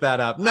to look that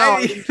up. No,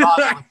 I didn't talk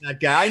with that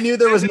guy. I knew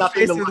there was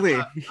nothing to look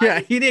up. Yeah,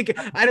 he didn't.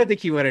 I don't think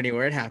he went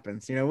anywhere. It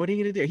happens. What are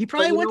you gonna do? He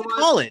probably went to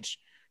college.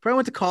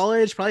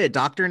 Probably a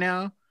doctor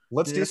now.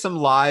 Let's do some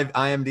live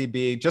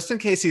IMDb just in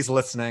case he's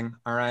listening.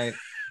 All right.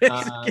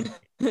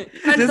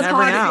 This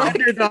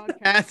Underdog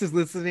cast is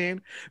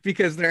listening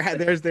because they're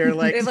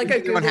like, they have like a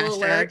Google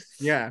alert.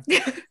 Yeah.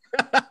 Yeah,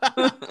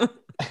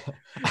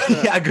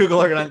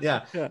 Google alert.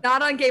 Yeah.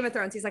 Not on Game of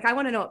Thrones. He's like, I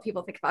want to know what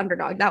people think of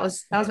Underdog. That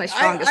was my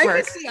strongest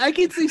work. I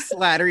can see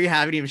Slattery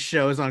having him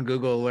shows on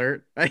Google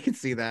Alert. I can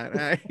see that.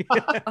 I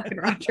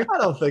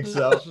don't think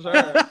so.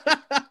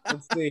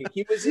 Let's see.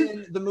 He was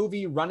in the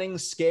movie Running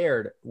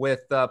Scared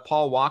with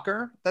Paul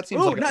Walker. That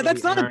seems like no,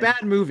 that's not a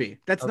bad movie.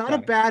 That's not a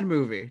bad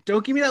movie.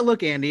 Don't give me that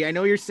look, Andy. I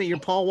know you're saying you're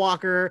Paul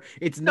Walker.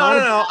 It's not.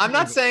 No. I'm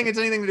not saying it's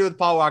anything to do with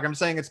Paul Walker. I'm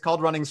saying it's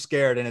called Running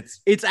Scared, and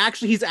it's it's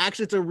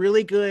a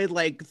really good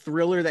like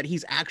thriller that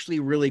he's actually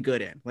really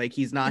good in. Like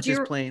he's not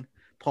just playing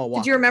Paul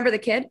Walker. Did you remember the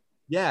kid?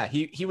 Yeah,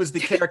 he was the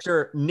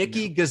character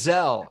Nikki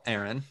Gazelle,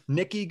 Aaron.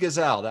 Nikki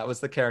Gazelle. That was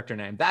the character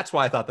name. That's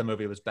why I thought the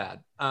movie was bad.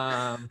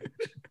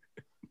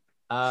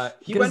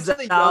 He went to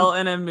the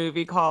in a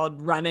movie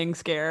called Running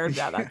Scared.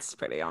 Yeah, that's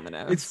pretty on the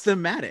nose. It's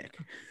thematic.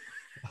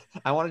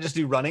 I want to just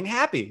do Running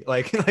Happy.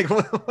 That's the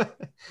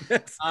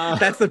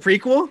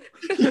prequel?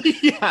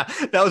 Yeah,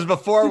 that was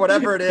before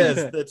whatever it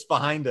is that's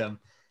behind him.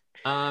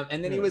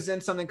 And then he was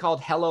in something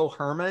called Hello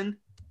Herman.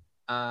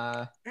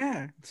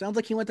 Yeah, sounds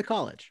like he went to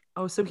college.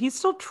 Oh, so he's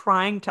still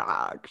trying to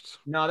act.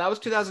 No, that was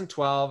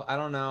 2012. I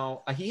don't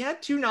know. He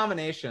had 2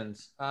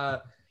 nominations.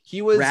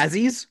 He was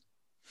Razzies.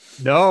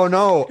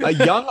 No, a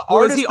young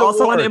artist. Was he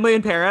also award. on Emily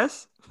in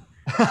Paris?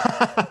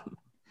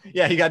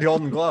 Yeah, he got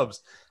Golden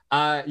Globes.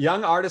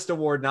 Young Artist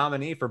Award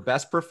nominee for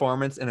Best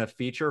Performance in a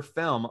Feature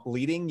Film,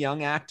 leading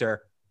young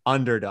actor,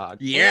 Underdog.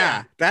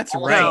 Yeah, that's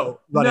right.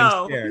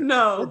 No.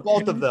 For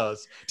both of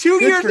those.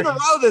 2 years in a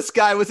row, this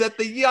guy was at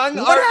the Young.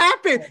 What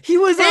happened? He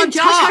was on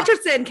Josh top.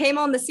 Hutcherson came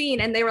on the scene,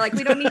 and they were like,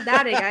 "We don't need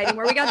that guy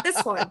anymore. We got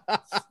this one.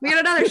 We got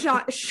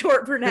another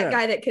short brunette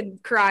guy that can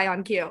cry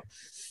on cue."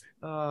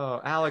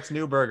 Oh, Alex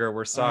Newberger,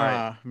 we're sorry.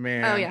 Oh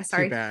man. Oh yeah,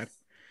 sorry. Too bad.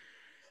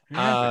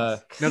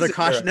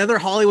 Another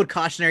Hollywood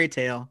cautionary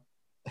tale.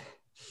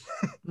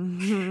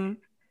 Mm-hmm.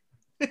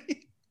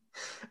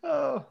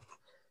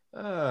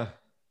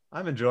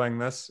 I'm enjoying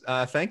this.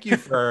 Thank you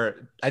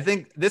for.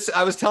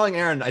 I was telling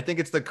Aaron. I think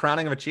it's the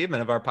crowning of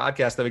achievement of our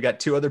podcast that we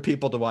got 2 other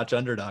people to watch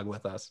Underdog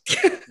with us.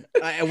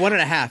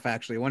 1.5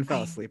 actually. One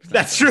fell asleep.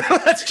 That's true.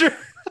 That's true.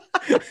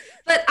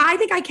 But I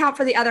think I count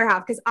for the other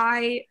half because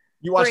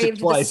you watched it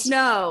twice. The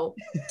snow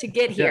to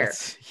get here.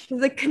 Yes.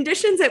 The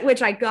conditions at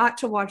which I got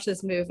to watch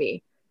this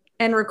movie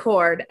and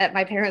record at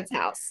my parents'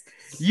 house.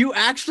 You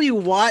actually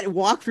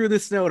walk through the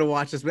snow to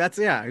watch this. That's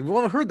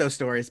I've heard those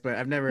stories, but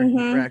I've never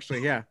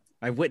actually. Yeah,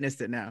 I've witnessed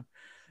it now.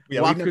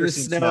 Yeah, walk through the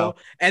snow,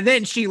 and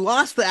then she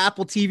lost the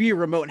Apple TV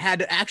remote and had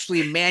to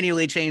actually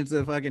manually change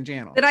the fucking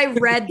channel. Then I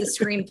read the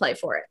screenplay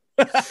for it.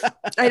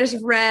 I just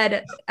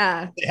read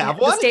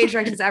the stage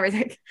directions,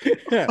 everything.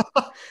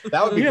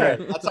 That would be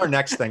great. That's our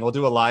next thing. We'll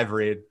do a live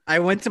read. I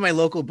went to my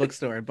local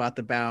bookstore and bought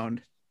the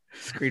bound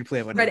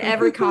screenplay. Read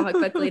every comic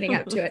book leading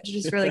up to it to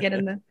just really get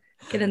in the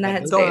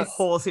headspace. The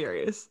whole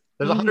series.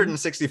 There's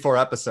 164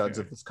 episodes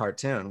of this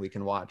cartoon we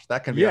can watch.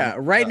 That can be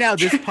right now.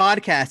 This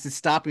podcast is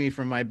stopping me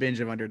from my binge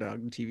of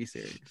Underdog TV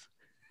series.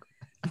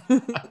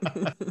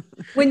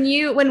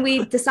 When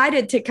we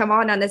decided to come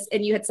on this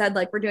and you had said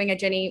like we're doing a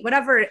Jenny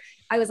whatever,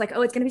 I was like,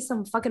 oh, it's gonna be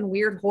some fucking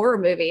weird horror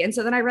movie. And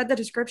so then I read the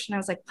description, I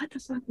was like, what the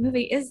fuck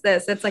movie is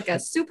this? It's like a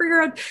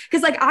superhero,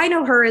 because like I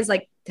know her as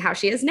like how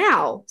she is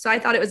now, so I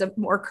thought it was a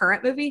more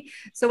current movie.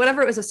 So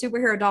whatever, it was a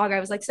superhero dog. I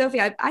was like,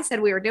 Sophie, I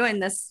said we were doing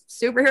this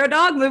superhero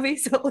dog movie,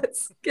 so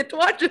let's get to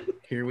watch it.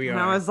 Here we are. And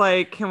I was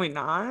like, can we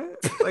not?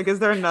 Like, is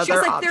there another she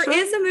was like, option? there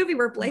is a movie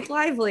where Blake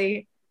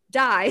Lively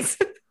dies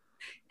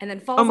and then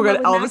falls. Oh my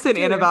god, Elvis and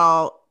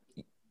Annabelle,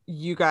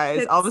 you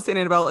guys, Elvis and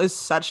Annabelle is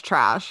such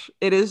trash.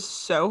 It is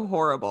so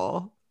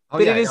horrible,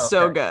 but it is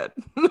so good.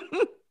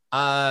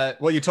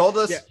 Well, you told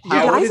us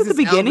how dies at the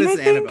beginning. I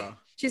think Annabelle?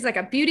 She's like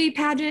a beauty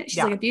pageant.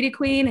 She's like a beauty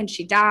queen, and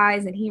she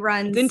dies, and he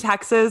runs. It's in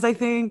Texas, I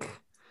think.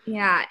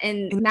 Yeah,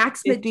 and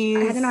Max, I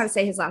don't know how to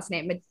say his last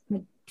name,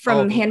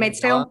 from Handmaid's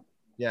Tale.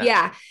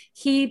 Yeah,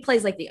 he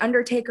plays like the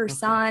Undertaker's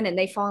son, and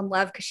they fall in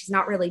love because she's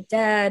not really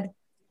dead.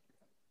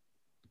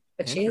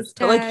 But she is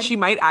dead. But like she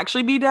might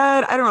actually be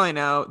dead. I don't really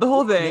know. The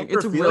whole thing,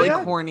 it's really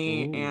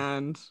corny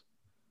and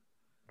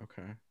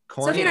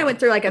Sophie and I went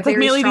through like a it's very like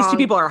mainly strong, these 2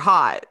 people are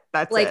hot.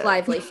 That's Blake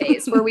Lively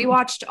phase where we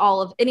watched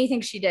all of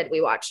anything she did.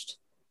 We watched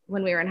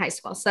when we were in high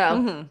school.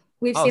 So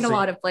we've seen a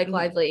lot of Blake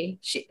Lively.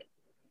 She's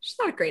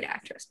not a great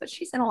actress, but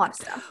she's in a lot of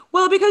stuff.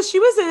 Well, because she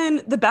was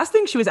in the best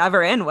thing she was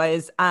ever in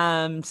was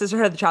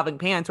Sisterhood of the Traveling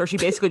Pants, where she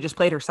basically just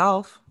played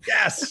herself.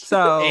 Yes.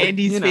 So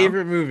Andy's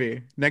favorite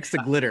movie next to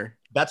Glitter.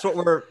 That's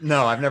what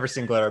I've never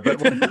seen Glitter,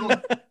 but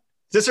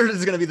Sisterhood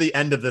is going to be the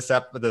end of this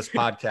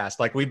podcast.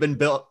 Like we've been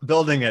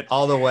building it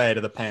all the way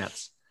to the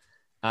pants.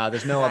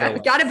 There's no other way.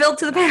 Got to build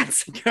to the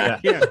pants. Yeah.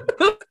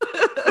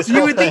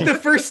 You would think the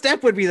first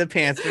step would be the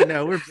pants, but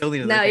no, we're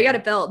building. No, you got to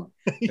build.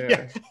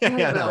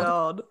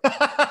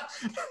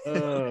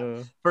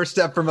 Build. First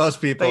step for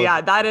most people. But yeah,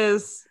 that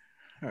is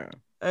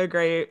a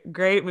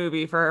great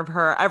movie for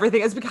her.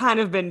 Everything has kind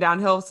of been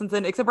downhill since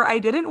then, except for I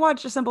didn't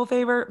watch A Simple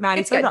Favor.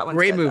 Maddie said that one.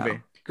 Great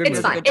movie. Good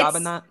movie. Good job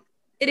in that.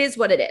 It is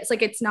what it is.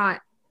 Like it's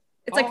not.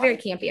 It's like very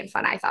campy and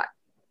fun. I thought.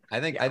 I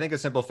think A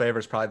Simple Favor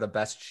is probably the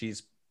best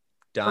she's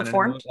done.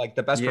 Like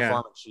the best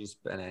performance she's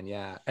been in.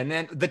 Yeah, and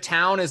then The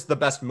Town is the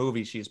best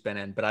movie she's been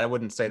in, but I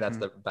wouldn't say that's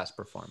the best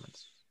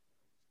performance.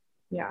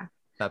 Yeah,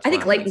 I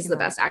think Leighton's the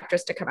best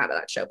actress to come out of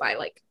that show by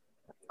like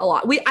a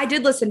lot. I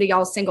did listen to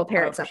y'all's Single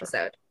Parents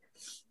episode.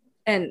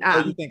 And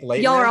you think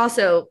Leighton y'all are is?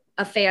 also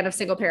a fan of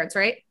Single Parents,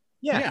 right?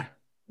 Yeah.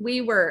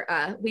 We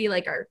were we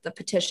like are the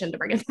petition to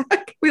bring it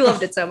back. We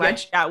loved it so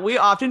much. Yeah, we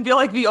often feel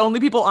like the only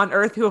people on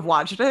earth who have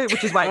watched it,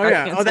 which is why it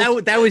got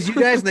canceled. That was you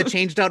guys in the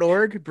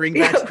change.org, bring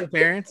back Single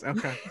Parents.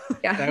 Okay.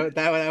 Yeah.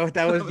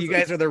 That was you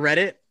guys are the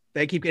Reddit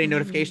that I keep getting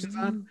notifications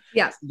on?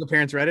 Yeah. Single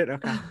Parents Reddit.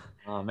 Okay.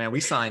 Oh man, we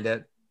signed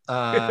it.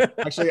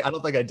 Actually, I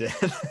don't think I did.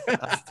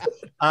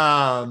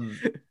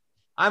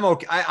 I'm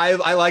okay.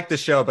 I like the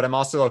show, but I'm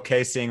also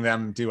okay seeing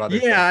them do other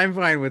things. Yeah, I'm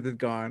fine with it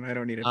gone. I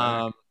don't need it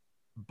back.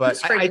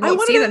 But I want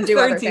to see them do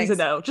other third season things.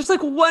 though. Just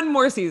like one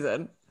more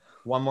season.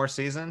 One more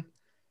season?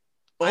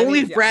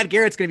 Only if Brad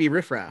Garrett's going to be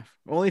Riff Raff.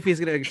 Only if he's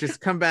going to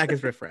just come back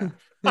as Riff Raff.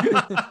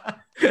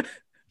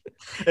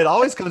 It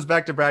always comes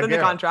back to Brad In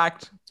Garrett. the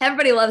contract.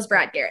 Everybody loves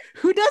Brad Garrett.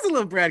 Who doesn't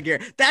love Brad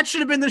Garrett? That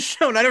should have been the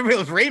show. Not everybody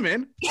loves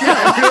Raymond.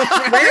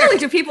 Rarely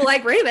do people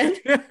like Raymond.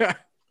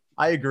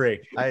 I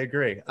agree.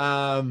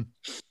 I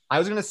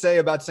was going to say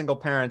about Single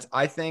Parents,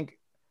 I think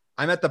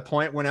I'm at the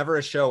point whenever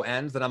a show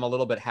ends that I'm a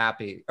little bit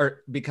happy,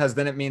 or because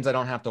then it means I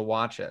don't have to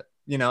watch it.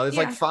 You know, there's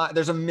like five,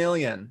 there's a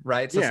million,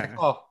 right? So it's like,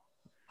 oh,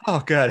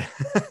 good.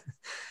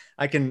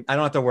 I don't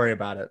have to worry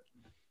about it.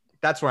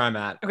 That's where I'm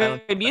at.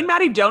 Okay, me and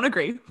Maddie don't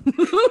agree. No,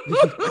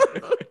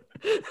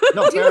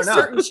 do have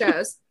certain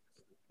shows.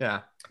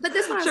 Yeah. But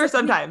this one, sure,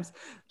 sometimes.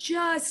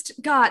 Just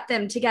got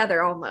them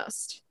together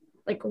almost.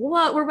 Like,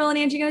 what were Will and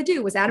Angie going to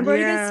do? Was Adam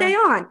Brody going to stay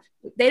on?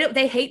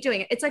 They hate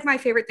doing it. It's like my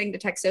favorite thing to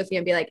text Sophie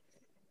and be like,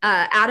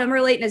 Adam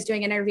or Leighton is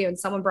doing an interview and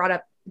someone brought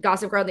up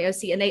Gossip Girl and the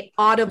OC and they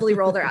audibly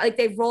roll their like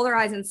they roll their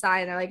eyes inside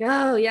and they're like,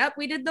 oh, yep,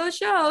 we did those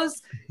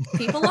shows.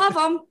 People love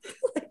them.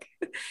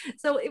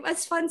 So it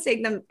was fun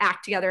seeing them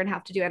act together and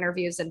have to do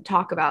interviews and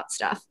talk about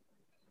stuff.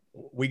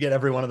 We get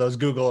every one of those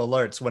Google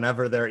alerts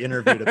whenever they're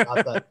interviewed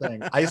about that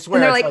thing. I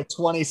swear it's like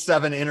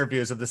 27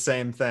 interviews of the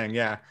same thing.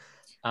 Yeah.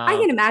 I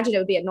can imagine it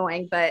would be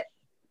annoying, but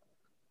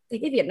they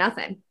give you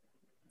nothing.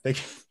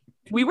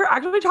 We were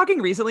actually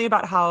talking recently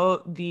about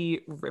how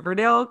the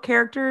Riverdale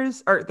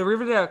characters or the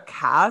Riverdale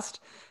cast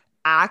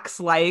acts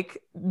like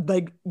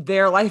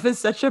their life is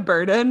such a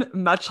burden,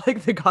 much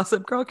like the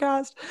Gossip Girl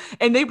cast.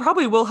 And they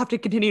probably will have to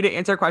continue to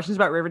answer questions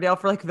about Riverdale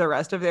for like the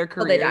rest of their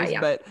careers.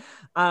 But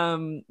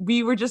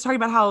we were just talking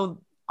about how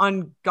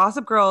on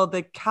Gossip Girl,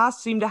 the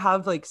cast seemed to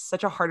have like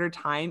such a harder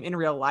time in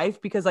real life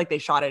because like they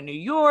shot in New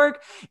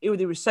York. It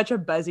was such a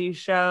buzzy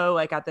show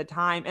like at the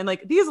time. And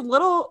like these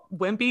little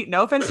wimpy,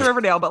 no offense to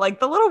Riverdale, but like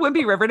the little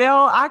wimpy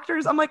Riverdale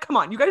actors, I'm like, come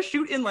on, you guys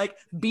shoot in like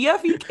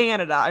BFE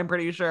Canada, I'm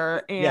pretty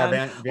sure.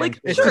 And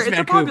it's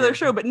a popular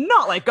show, but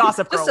not like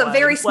Gossip Girl. Just a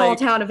very small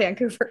town of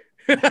Vancouver.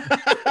 That's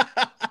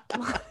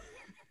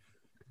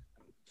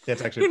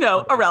actually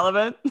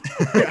irrelevant.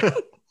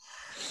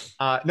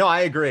 No,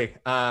 I agree.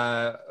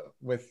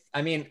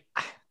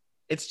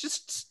 It's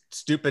just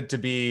stupid to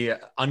be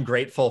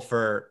ungrateful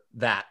for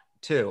that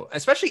too,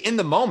 especially in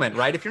the moment,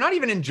 right? If you're not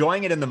even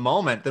enjoying it in the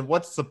moment, then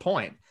what's the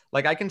point?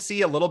 Like I can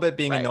see a little bit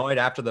being annoyed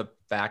after the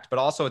fact, but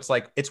also it's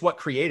like, it's what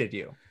created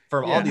you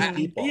from all these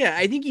people. Yeah.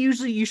 I think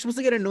usually you're supposed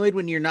to get annoyed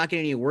when you're not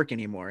getting any work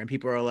anymore. And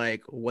people are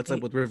like, what's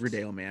up with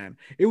Riverdale, man?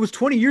 It was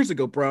 20 years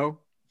ago, bro.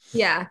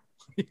 Yeah.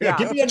 Yeah.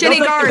 Jenny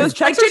Garth.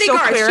 Like Jenny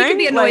Garth. She can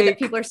be annoyed that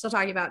people are still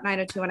talking about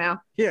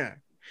 90210. Yeah.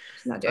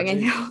 She's not doing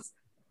anything else.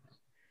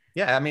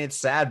 Yeah, I mean, it's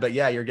sad, but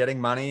yeah, you're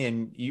getting money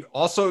and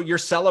you're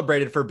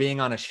celebrated for being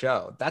on a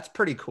show. That's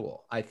pretty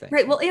cool, I think.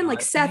 Right. Well, and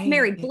like Seth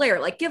married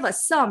Blair, like give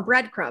us some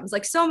breadcrumbs.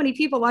 Like so many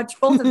people watch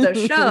both of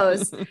those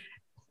shows.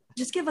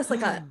 Just give us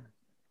like a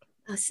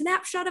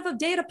snapshot of a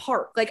day at a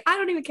park. Like, I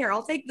don't even care.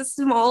 I'll take the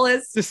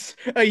smallest. Just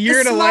a year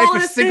in a life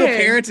of Single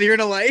Parents, a year in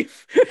a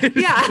life.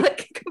 Yeah.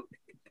 Like,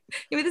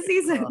 give me the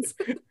seasons.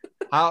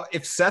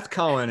 If Seth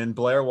Cohen and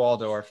Blair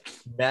Waldorf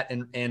met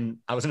in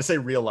I was going to say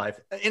real life,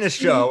 in a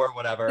show or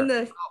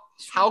whatever,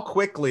 how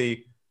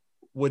quickly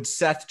would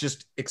Seth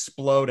just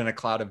explode in a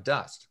cloud of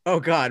dust? Oh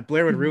God,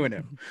 Blair would ruin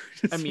him.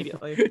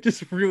 Immediately.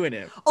 Just ruin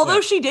him.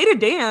 Although she dated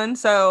Dan,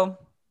 so.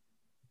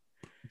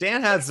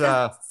 Dan has...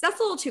 Seth's a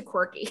little too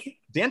quirky.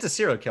 Dan's a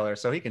serial killer,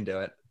 so he can do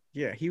it.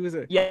 Yeah, he was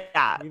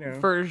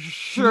for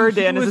sure.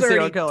 Dan is a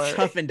serial killer.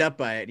 Toughened up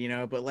by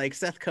it, but like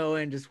Seth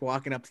Cohen just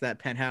walking up to that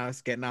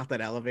penthouse, getting off that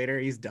elevator,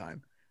 he's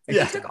done. He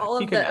took all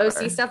of the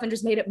OC stuff and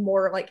just made it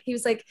more like he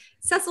was like,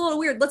 Seth's a little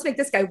weird. Let's make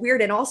this guy weird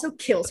and also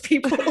kills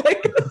people.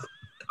 Like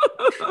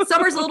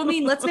Summer's a little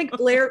mean. Let's make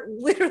Blair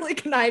literally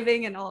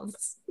conniving and all of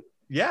this.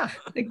 Yeah,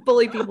 like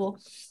bully people.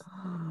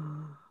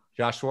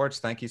 Josh Schwartz,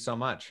 thank you so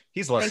much.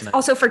 He's listening. Thanks.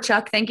 Also for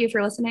Chuck, thank you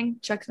for listening.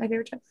 Chuck's my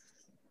favorite Chuck.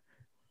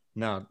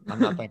 No, I'm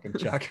not thanking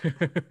Chuck.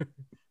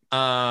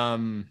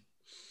 I'm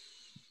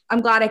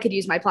glad I could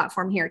use my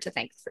platform here to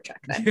thank for Chuck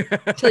then.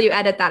 Until you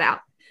edit that out.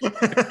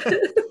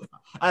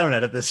 I don't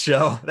edit this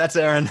show. That's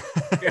Aaron.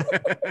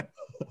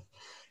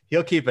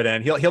 He'll keep it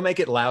in. He'll make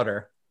it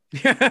louder.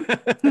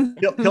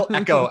 he'll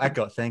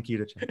echo. Thank you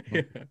to Chuck.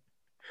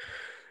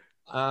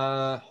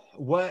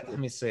 What? Let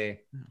me see.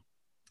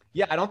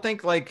 Yeah, I don't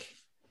think like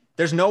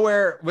there's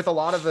nowhere with a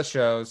lot of the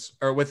shows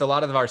or with a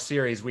lot of our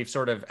series, we've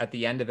sort of at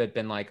the end of it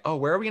been like, oh,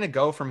 where are we going to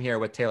go from here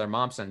with Taylor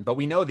Momsen? But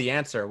we know the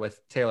answer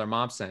with Taylor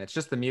Momsen. It's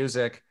just the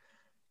music.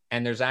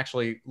 And there's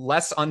actually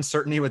less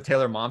uncertainty with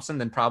Taylor Momsen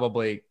than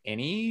probably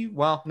any.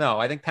 Well, no,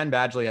 I think Penn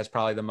Badgley has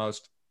probably the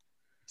most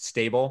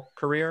stable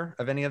career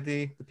of any of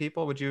the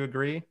people. Would you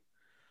agree?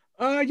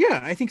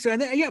 Yeah, I think so.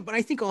 And but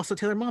I think also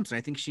Taylor Momsen.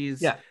 I think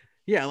she's I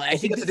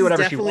think this is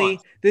definitely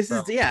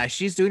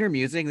she's doing her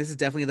music. This is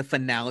definitely the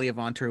finale of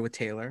On Tour with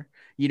Taylor.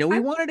 You know, we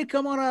wanted to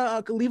come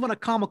on leave on a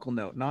comical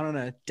note, not on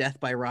a death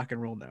by rock and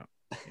roll note.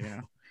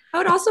 Yeah. I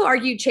would also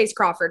argue Chase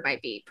Crawford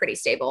might be pretty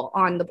stable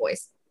on The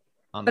Boys,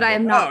 but I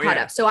am not caught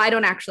up, so I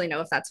don't actually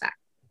know if that's fact.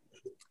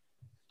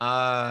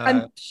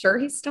 I'm sure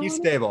he's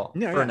stable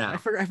for now.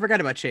 I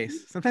forgot about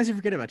Chase. Sometimes you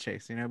forget about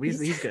Chase, you know, but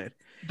he's good.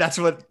 That's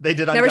what they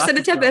did on Never sent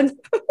a tip in.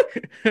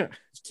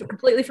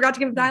 Completely forgot to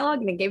give him dialogue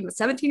and then gave him a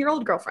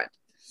 17-year-old girlfriend.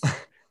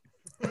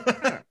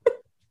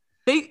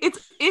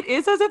 It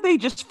is as if they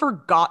just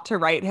forgot to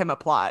write him a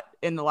plot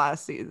in the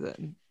last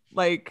season.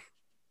 Like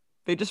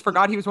they just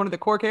forgot he was one of the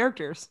core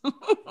characters.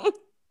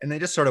 And they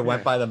just sort of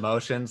went by the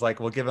motions. Like,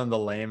 we'll give him the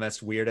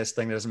lamest, weirdest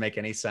thing that doesn't make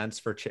any sense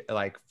for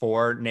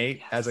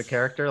Nate as a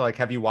character. Like,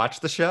 have you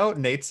watched the show?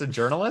 Nate's a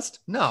journalist?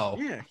 No.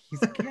 Yeah,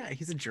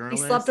 he's a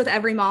journalist. He slept with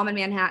every mom in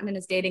Manhattan and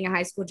is dating a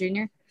high school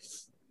junior.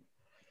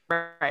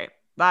 Right.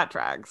 That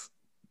drags.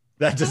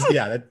 That just,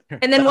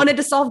 and then wanted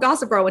to solve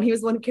Gossip Girl when he was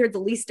the one who cared the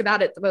least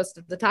about it the most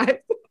of the time.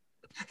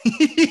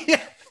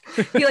 Yeah.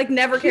 He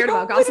never cared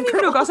about Gossip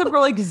Girl. Know Gossip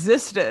Girl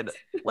existed.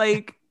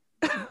 Like,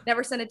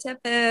 never sent a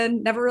tip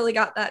in, never really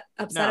got that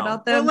upset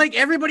about them. Well,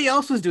 everybody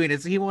else was doing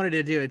it, so he wanted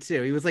to do it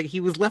too. He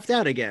was left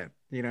out again,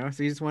 you know,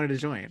 so he just wanted to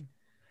join. And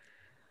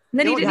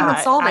then he didn't even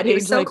solve it. He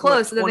was so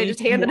close, and then they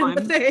just handed him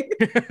the thing.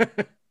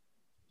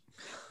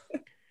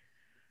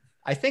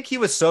 I think he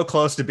was so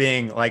close to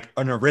being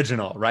an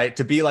original, right?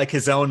 To be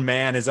his own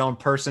man, his own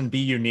person, be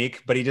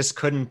unique, but he just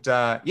couldn't.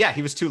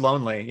 He was too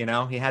lonely, you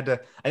know. He had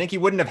to. I think he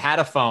wouldn't have had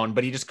a phone,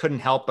 but he just couldn't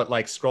help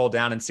but scroll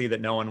down and see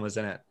that no one was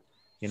in it.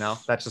 You know,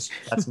 that's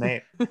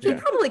Nate. He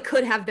probably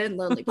could have been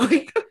Lonely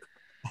Boy.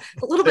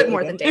 A little bit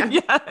more than Dan.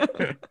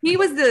 Yeah. He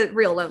was the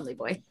real Lonely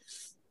Boy.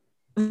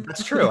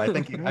 That's true. I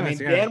think,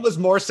 Dan was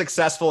more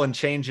successful in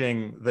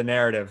changing the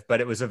narrative,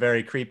 but it was a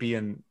very creepy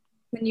and.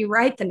 When you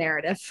write the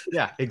narrative.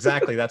 Yeah,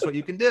 exactly. That's what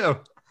you can do.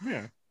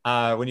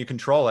 Yeah. When you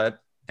control it.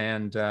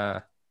 And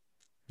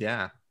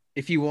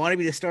if you want to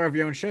be the star of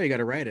your own show, you got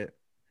to write it.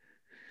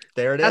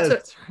 There it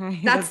is.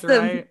 That's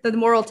the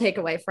moral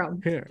takeaway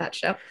from that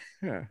show.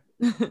 Yeah.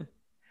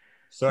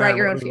 So write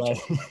your own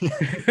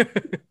future.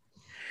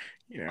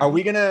 Are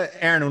we gonna,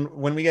 Aaron,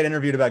 when we get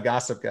interviewed about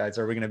Gossip Guys,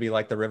 are we gonna be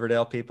like the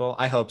Riverdale people?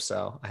 I hope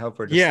so. I hope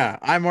we're just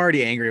I'm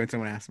already angry when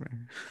someone asks me.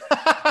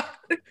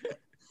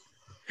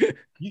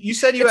 You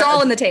said it's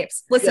all in the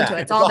tapes. Listen to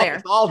it. It's all there.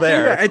 It's all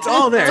there. Yeah, it's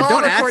all there.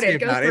 Don't ask me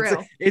about it.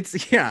 It's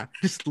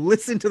just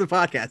listen to the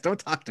podcast. Don't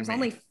talk to me. There's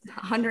only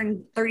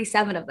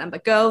 137 of them,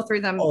 but go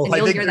through them and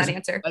you'll hear that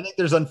answer. I think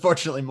there's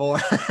unfortunately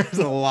more. There's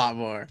a lot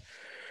more.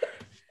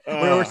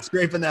 We're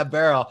scraping that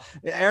barrel.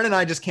 Aaron and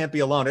I just can't be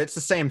alone. It's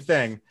the same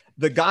thing.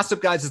 The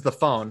Gossip Guys is the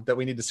phone that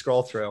we need to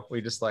scroll through.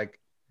 We just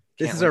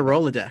this is a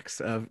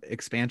Rolodex of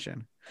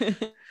expansion.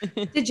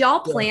 Did y'all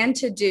plan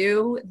to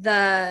do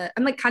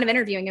I'm kind of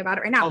interviewing about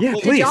it right now. Yeah,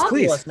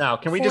 please. Now,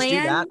 can we just do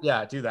that?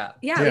 Yeah, do that.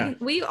 Yeah.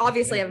 We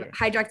obviously have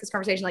hijacked this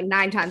conversation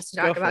 9 times to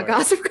talk about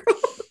Gossip Girl.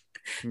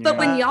 But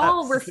when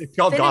y'all were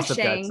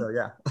finishing,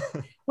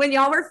 when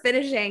y'all were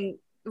finishing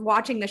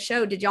watching the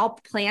show, did y'all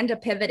plan to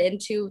pivot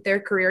into their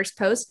careers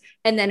post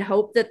and then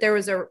hope that there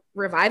was a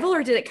revival,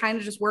 or did it kind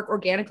of just work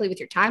organically with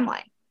your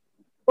timeline,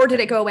 or did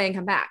it go away and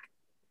come back?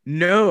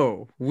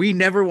 No, we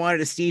never wanted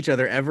to see each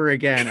other ever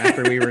again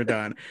after we were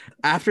done.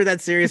 After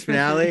that series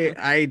finale,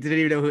 I didn't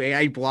even know who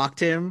I blocked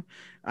him.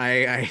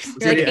 You're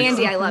like,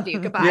 Andy, I love you.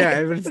 Goodbye.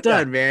 Yeah, but it's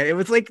done, man. It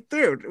was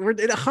dude, we're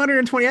in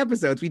 120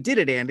 episodes. We did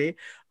it, Andy. It's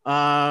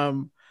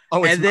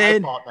my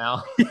fault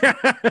now.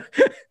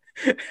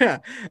 Yeah.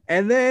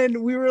 And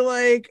then we were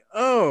like,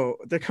 oh,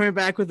 they're coming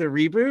back with a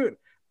reboot.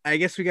 I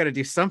guess we got to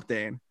do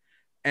something.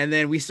 And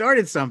then we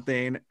started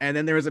something, and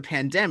then there was a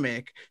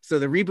pandemic. So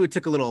the reboot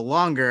took a little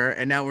longer,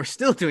 and now we're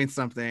still doing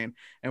something,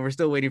 and we're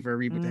still waiting for a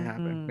reboot to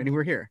happen. And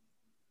we're here.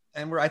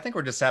 And I think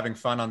we're just having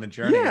fun on the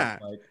journey. Yeah.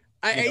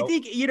 I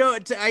think,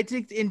 I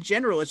think in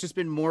general, it's just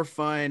been more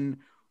fun,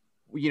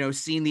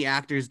 seeing the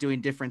actors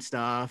doing different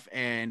stuff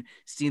and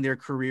seeing their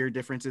career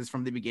differences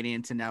from the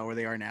beginning to now where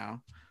they are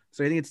now.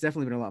 So I think it's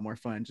definitely been a lot more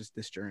fun, just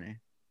this journey.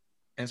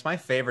 And it's my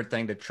favorite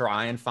thing to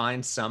try and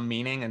find some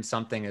meaning in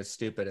something as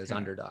stupid as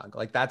Underdog.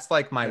 That's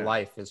my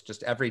life is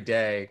just every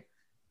day.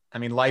 I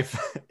mean, life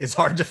is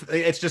hard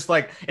it's just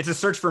it's a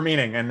search for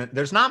meaning, and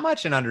there's not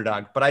much in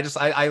Underdog, but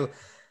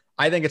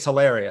I think it's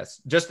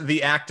hilarious. Just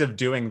the act of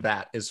doing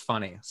that is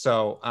funny.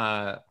 So,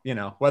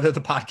 whether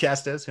the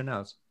podcast is, who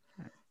knows?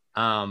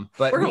 But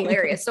we're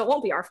hilarious, so it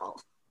won't be our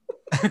fault.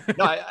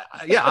 No,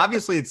 yeah,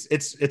 obviously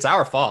it's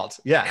our fault.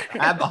 Yeah,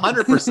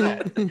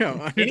 100%.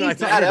 No, Any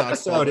bad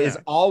episode is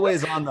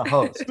always on the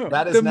host.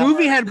 That is the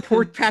movie had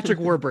poor Patrick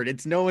Warburton.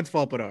 It's no one's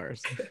fault but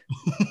ours.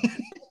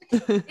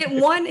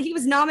 It won. He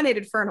was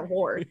nominated for an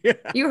award. Yeah.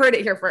 You heard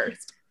it here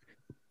first.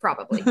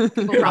 Probably. People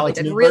probably Alex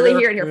did Newberger? really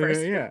hear it here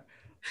first.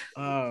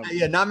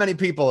 Yeah. Not many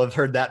people have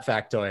heard that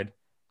factoid.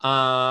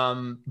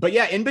 But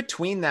yeah, in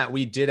between that,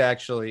 we did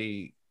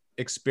actually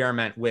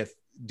experiment with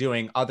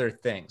doing other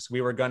things. We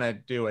were gonna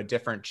do a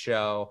different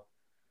show.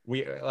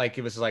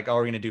 It was like, oh,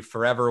 we're gonna do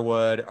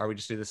Foreverwood. Are we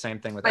just do the same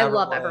thing with I Everwood?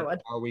 love Everwood.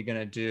 Are we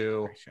gonna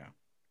do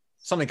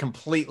something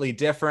completely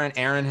different?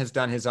 Aaron has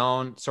done his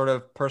own sort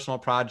of personal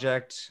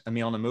project, A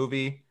Meal in a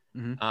Movie.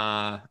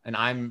 Mm-hmm. And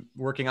I'm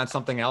working on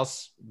something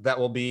else that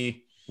will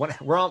be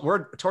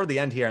we're toward the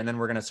end here, and then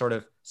we're gonna sort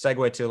of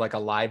segue to like a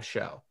live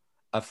show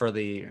for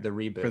the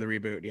reboot. For the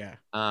reboot,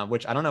 yeah.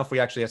 Which I don't know if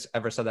we actually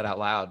ever said that out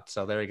loud.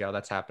 So there you go.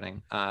 That's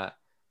happening.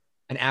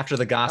 And after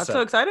the gossip. That's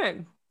so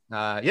exciting.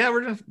 Yeah,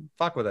 we're gonna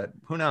fuck with it.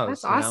 Who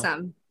knows? That's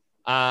awesome.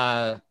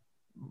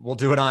 We'll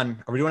do it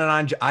on. Are we doing it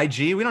on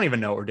IG? We don't even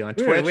know what we're doing.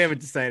 Twitch. We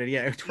haven't decided.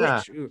 Yeah,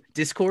 Twitch. Yeah. Ooh,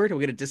 Discord. We'll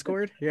get a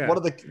Discord. Yeah.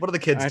 What do the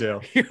kids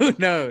do? Who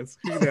knows?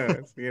 Who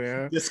knows? You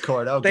know.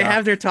 Discord. Oh, they God.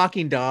 have their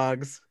talking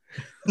dogs.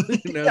 Who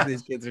knows what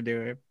these kids are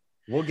doing?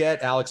 We'll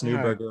get Alex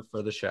Newberger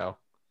for the show.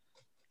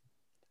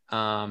 Do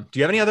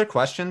you have any other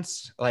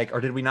questions? Or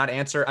did we not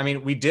answer? I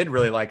mean, we did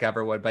really like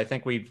Everwood, but I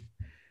think we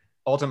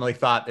ultimately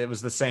thought it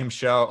was the same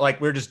show.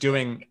 Like we're just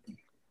doing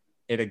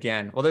it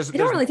again. Well, I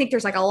don't really think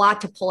there's like a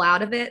lot to pull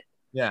out of it.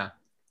 Yeah.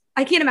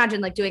 I can't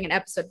imagine like doing an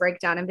episode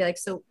breakdown and be like,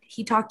 so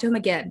he talked to him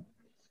again.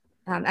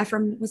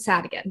 Ephraim was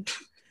sad again.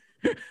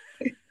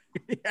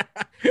 Yeah.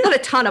 Not a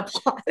ton of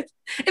plot.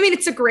 I mean,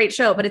 it's a great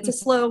show, but it's a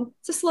slow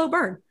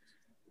burn.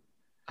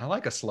 I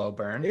like a slow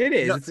burn. It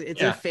is.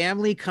 It's a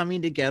family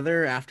coming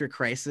together after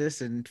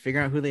crisis and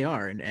figuring out who they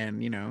are,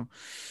 and you know,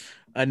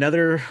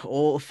 another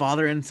old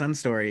father and son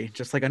story,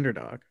 just like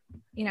Underdog.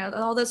 You know,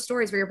 all those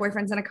stories where your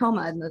boyfriend's in a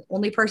coma and the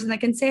only person that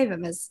can save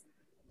him is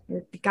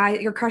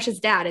your crush's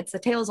dad. It's a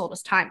tale as old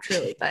as time,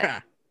 truly.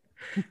 But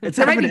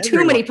there might be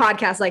too many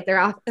podcasts like they're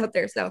out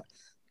there. So,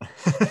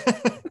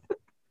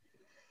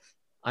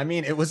 I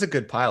mean, it was a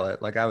good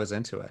pilot. Like I was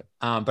into it.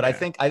 But I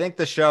think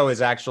the show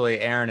is actually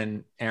Aaron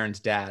and Aaron's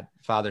dad,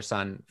 father,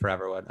 son,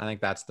 Foreverwood. I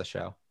think that's the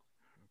show.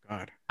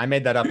 God, I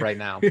made that up right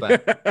now,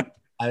 but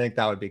I think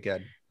that would be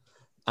good.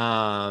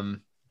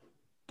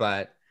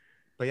 But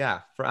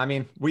yeah,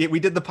 we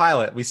did the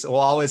pilot. We'll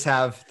always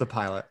have the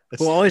pilot.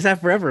 We'll always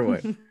have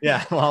Foreverwood.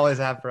 Yeah, we'll always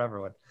have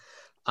Foreverwood.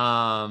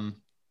 Do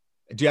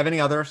you have any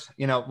others?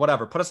 You know,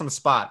 whatever. Put us on the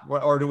spot.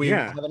 Or do we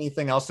have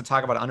anything else to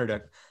talk about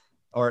Underdog?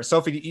 Or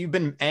Sophie, you've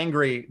been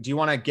angry. Do you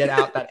want to get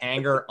out that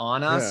anger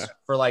on us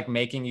for like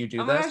making you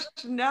do this?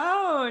 Gosh,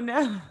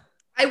 no.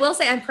 I will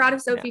say I'm proud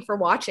of Sophie for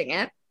watching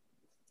it.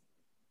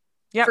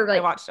 Yeah, I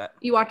watched it.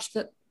 You watched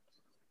it.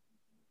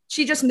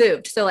 She just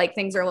moved, so like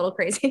things are a little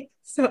crazy.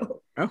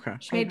 So okay,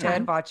 I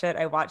did watch it.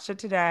 I watched it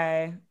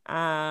today.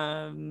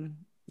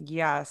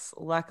 Yes,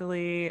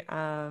 luckily,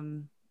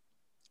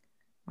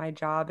 my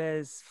job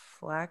is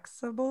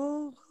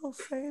flexible. I'll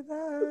say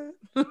that.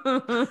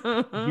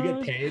 You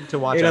get paid to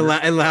watch. It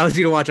allows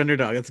you to watch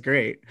Underdog. That's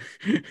great.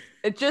 We're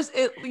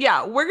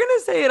gonna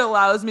say it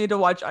allows me to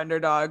watch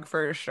Underdog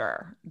for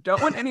sure.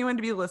 Don't want anyone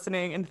to be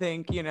listening and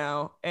think,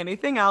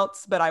 anything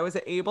else, but I was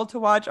able to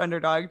watch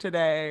Underdog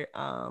today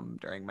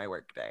during my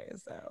work day.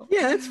 So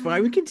yeah, that's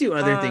fine. We can do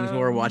other things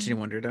while we're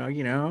watching Underdog,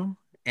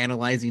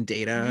 analyzing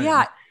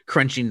data,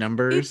 crunching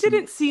numbers. It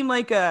didn't seem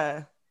like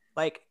a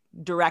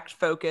direct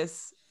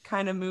focus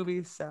kind of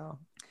movie, so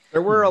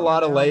there were a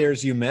lot of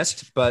layers you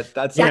missed, but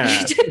that's you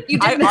did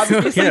I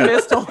obviously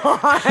missed a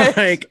lot.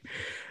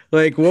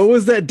 Like what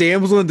was that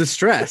damsel in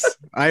distress?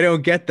 I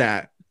don't get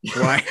that.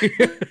 Why?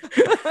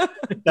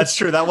 That's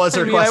true. That was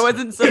her question. I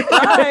wasn't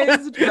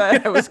surprised,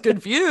 but I was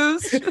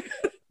confused.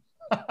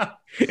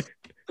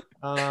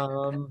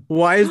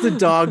 Why is the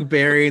dog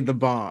burying the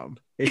bomb?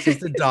 It's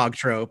just a dog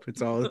trope.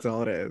 It's all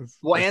it is.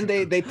 Well, and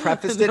they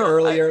prefaced it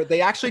earlier.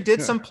 They actually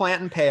did some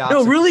plant and payoffs.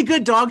 No, really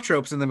good dog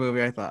tropes in the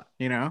movie, I thought,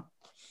 A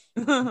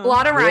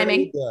lot of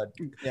rhyming. Really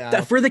good.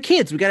 Yeah. For the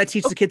kids, we got to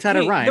teach the kids how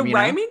to rhyme. The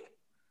rhyming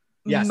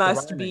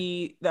must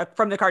be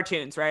from the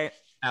cartoons, right?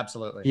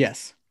 Absolutely.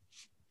 Yes.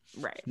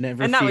 Right.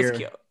 Never and fear. That was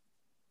cute.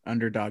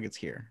 Underdog is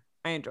here.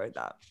 I enjoyed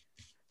that.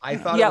 I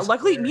thought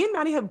luckily me and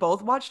Maddie have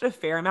both watched a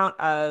fair amount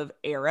of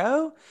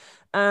Arrow.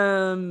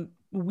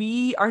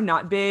 We are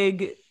not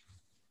big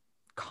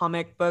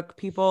comic book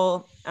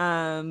people,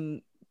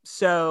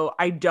 so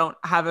I don't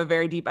have a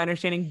very deep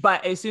understanding,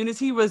 but as soon as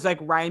he was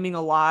rhyming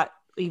a lot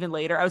even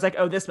later, I was like,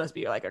 oh, this must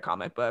be a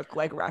comic book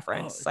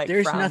reference.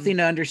 There's nothing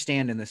to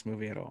understand in this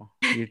movie at all.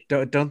 You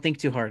don't think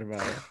too hard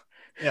about it.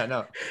 Yeah,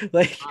 no.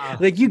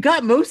 Like you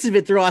got most of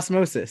it through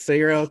osmosis, so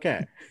you're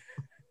okay.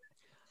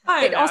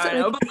 I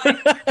know,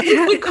 but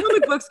when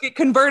comic books get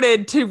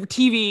converted to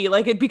TV,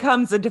 it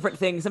becomes a different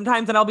thing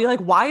sometimes, and I'll be like,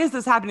 why is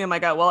this happening? I'm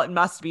like, oh, well, it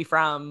must be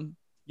from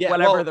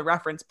whatever the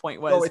reference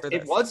point was. So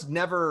it was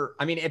never,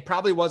 I mean, it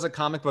probably was a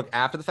comic book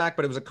after the fact,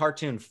 but it was a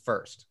cartoon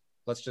first.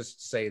 Let's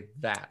just say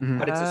that.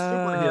 But it's a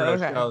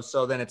superhero show,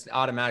 so then it's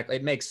automatically,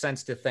 it makes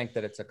sense to think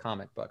that it's a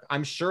comic book.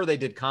 I'm sure they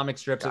did comic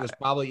strips. It was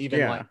probably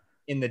even like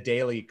in the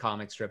daily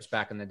comic strips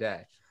back in the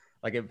day.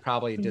 Like it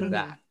probably did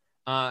that.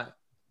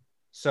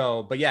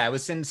 But yeah, it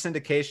was in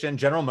syndication.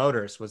 General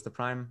Motors was the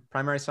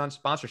primary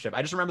sponsorship.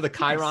 I just remember the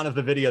chyron of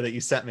the video that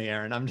you sent me,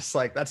 Aaron. I'm just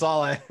like, that's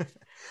all I.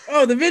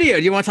 Oh, the video.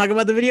 Do you want to talk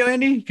about the video,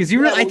 Andy? Because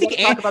I think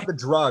talk about the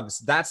drugs.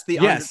 That's the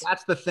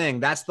that's the thing.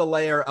 That's the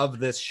layer of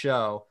this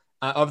show,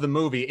 of the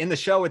movie. In the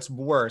show, it's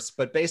worse,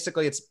 but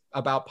basically, it's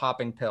about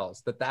popping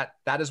pills.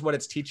 That is what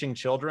it's teaching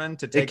children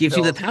to take. It gives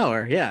you the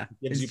power. Yeah,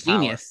 it's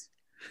genius.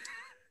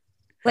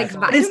 Like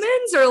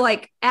vitamins or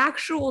like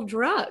actual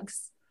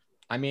drugs.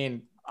 I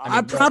mean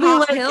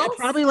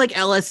probably like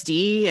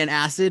LSD and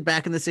acid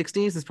back in the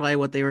 60s is probably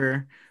what they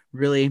were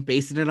really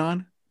basing it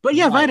on. But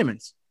yeah,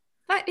 vitamins.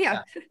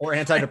 Yeah. Or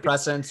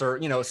antidepressants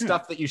or,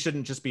 stuff that you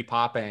shouldn't just be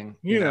popping.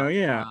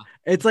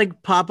 It's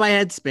like Popeye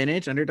had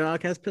spinach,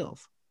 Underdog has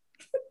pills.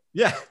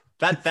 Yeah,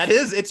 that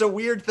is, it's a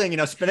weird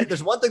thing. Spinach,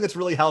 there's one thing that's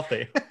really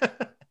healthy.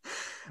 That's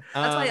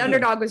why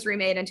Underdog was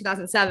remade in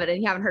 2007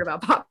 and you haven't heard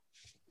about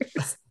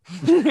Popeye.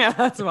 Yeah,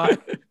 that's why.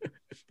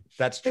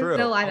 That's true. There's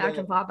no live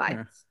action Popeye.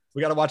 Yeah.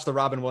 We got to watch the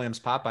Robin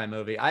Williams Popeye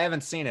movie. I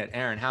haven't seen it.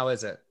 Aaron, how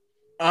is it?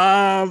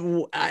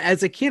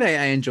 As a kid,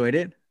 I enjoyed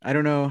it. I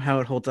don't know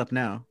how it holds up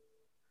now.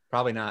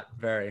 Probably not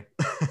very.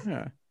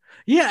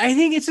 Yeah, I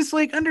think it's just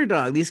like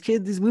Underdog.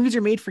 These movies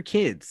are made for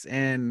kids,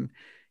 and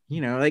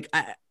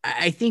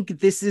I think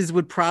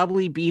would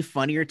probably be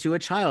funnier to a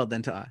child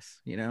than to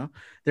us.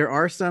 There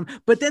are some,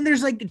 but then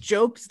there's like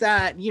jokes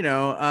that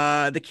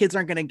the kids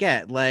aren't gonna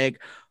get,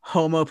 like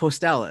Homo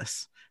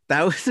Postalis.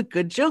 That was a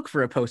good joke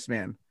for a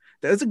postman.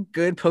 That was a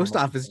good post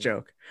office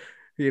joke.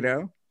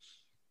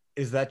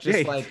 Is that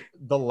just like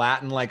the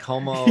Latin, like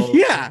homo?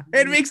 Yeah,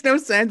 it makes no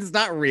sense. It's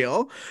not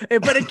real,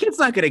 but a kid's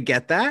not gonna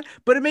get that.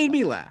 But it made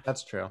me laugh.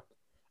 That's true.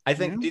 I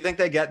think. Do you think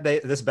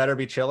this better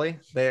be chili?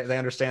 They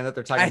understand that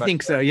they're talking. I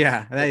think so.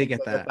 Yeah, I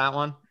get that. That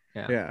one.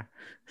 Yeah.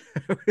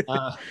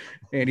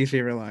 Andy's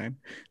favorite line.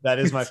 That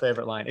is my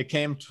favorite line. It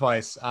came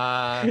twice.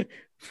 Yeah.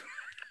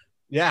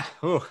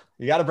 Ooh,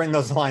 you got to bring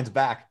those lines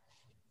back.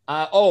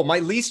 My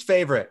least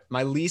favorite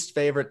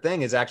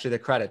thing is actually the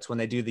credits when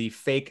they do the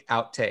fake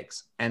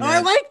outtakes. And I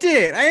liked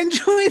it. I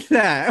enjoyed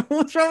that.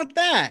 What's wrong with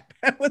that?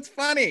 What's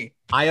funny?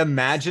 I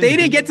imagine they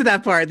didn't get to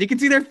that part. You can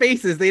see their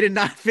faces. They did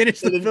not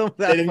finish the film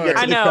that part.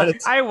 I know.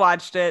 Credits. I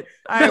watched it.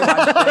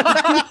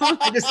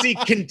 I just see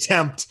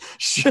contempt.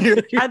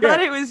 I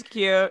thought it was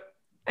cute.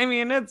 I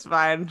mean, it's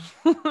fine.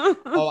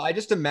 I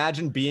just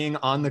imagine being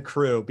on the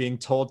crew, being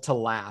told to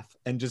laugh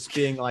and just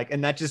being like,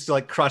 and that just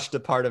like crushed a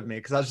part of me.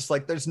 Cause I was just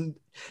like, there's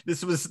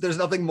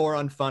nothing more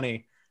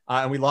unfunny.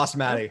 And we lost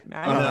Maddie.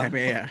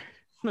 Yeah.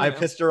 I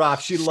pissed her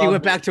off. She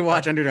went back to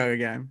watch Underdog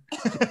again.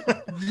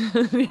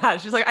 Yeah.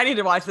 She's like, I need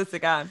to watch this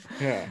again.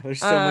 Yeah.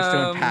 There's so much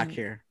to unpack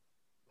here.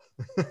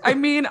 I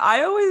mean,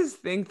 I always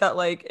think that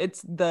like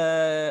it's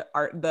the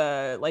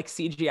like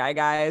CGI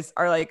guys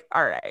are like,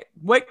 all right,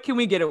 what can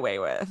we get away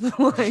with?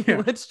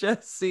 Let's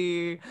just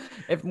see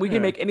if we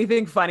can make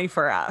anything funny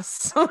for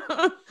us.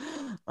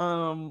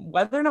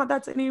 Whether or not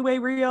that's any way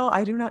real,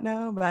 I do not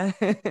know, but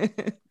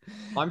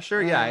I'm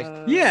sure.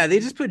 Yeah. Yeah. They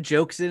just put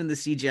jokes in the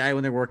CGI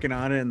when they're working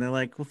on it, and they're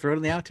like, we'll throw it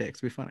in the outtakes.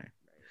 It'll be funny.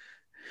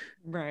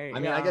 Right. I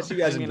mean, I guess you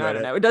guys enjoyed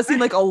it. It does seem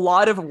like a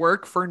lot of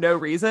work for no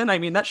reason. I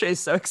mean, that shit is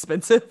so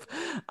expensive.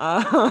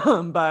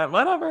 But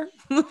whatever.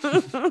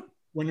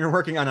 When you're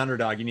working on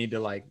Underdog, you need to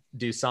like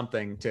do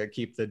something to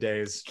keep the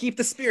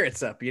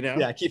spirits up,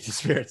 Yeah, keep the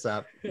spirits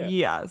up. Yeah.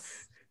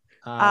 Yes.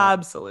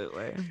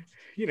 Absolutely.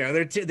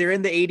 They're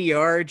in the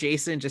ADR.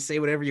 Jason, just say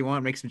whatever you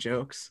want, make some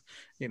jokes.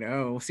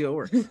 We'll see what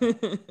works.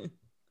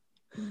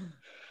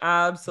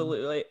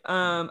 Absolutely.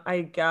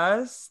 I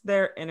guess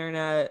their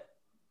internet.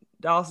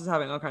 Dallas is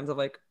having all kinds of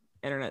like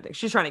internet things.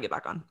 She's trying to get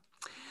back on.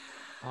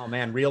 Oh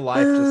man, real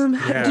life.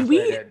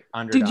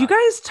 Did you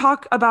guys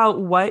talk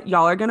about what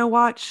y'all are gonna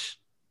watch,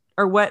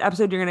 or what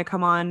episode you're gonna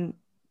come on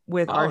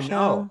with our show?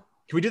 No.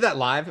 Can we do that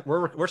live?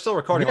 We're still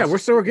recording. Yeah, we're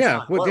still.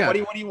 Yeah. What do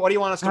you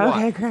want us to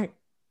watch? Okay, great.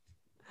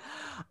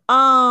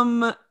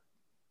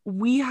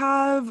 We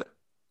have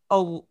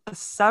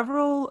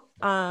several.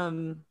 I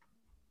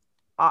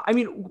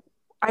mean,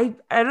 I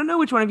don't know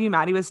which one of you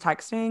Maddie was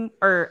texting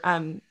or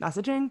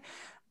messaging.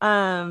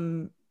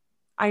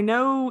 I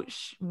know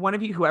one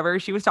of you, whoever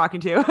she was talking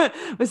to,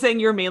 was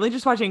saying you're mainly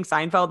just watching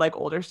Seinfeld, like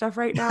older stuff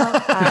right now.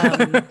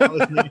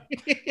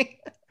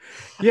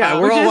 Yeah,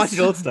 we're all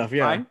watching old stuff.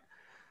 Yeah.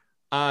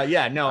 I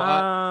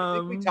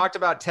think we talked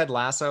about Ted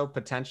Lasso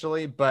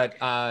potentially, but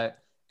and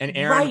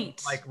Aaron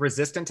like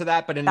resistant to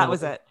that, but that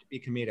was it. Be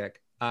comedic.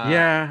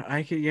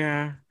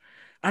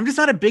 I'm just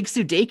not a big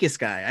Sudeikis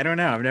guy. I don't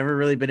know. I've never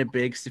really been a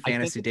big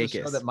fan of Sudeikis. It's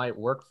a show that might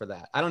work for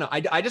that. I don't know.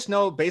 I just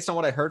know based on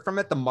what I heard from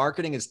it, the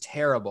marketing is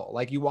terrible.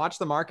 Like you watch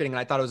the marketing and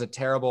I thought it was a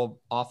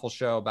terrible, awful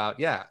show about,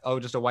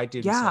 just a white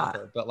dude in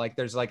soccer. But like,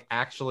 there's like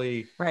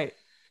actually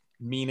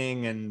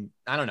meaning, and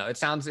I don't know. It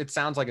sounds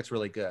like it's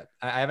really good.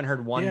 I haven't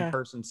heard one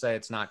person say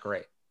it's not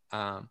great.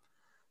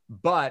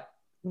 But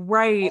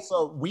right.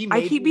 Also,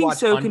 I keep being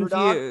so Underdog.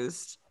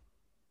 confused.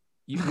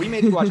 We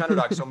made you watch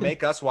Underdog, so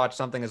make us watch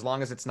something as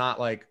long as it's not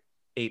like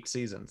 8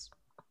 seasons.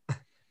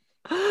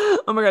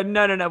 Oh my god,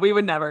 no, we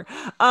would never.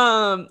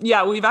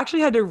 Yeah, we've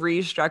actually had to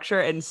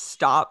restructure and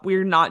stop.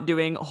 We're not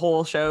doing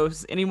whole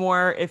shows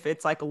anymore if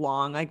it's like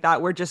long like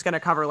that. We're just gonna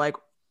cover like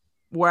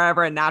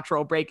wherever a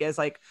natural break is.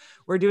 Like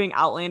we're doing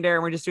Outlander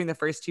and we're just doing the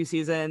first 2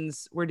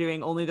 seasons. We're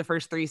doing only the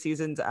first 3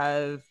 seasons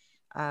of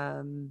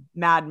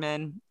Mad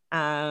Men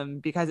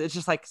because it's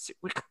just like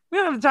we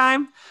don't have the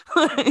time.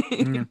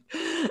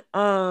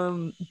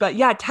 But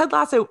yeah, Ted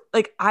Lasso,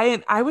 like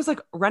I was like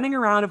running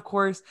around, of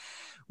course,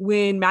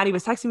 when Maddie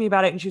was texting me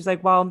about it, and she was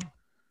like, well,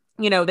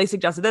 you know, they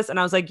suggested this, and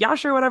I was like, yeah,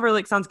 sure, whatever,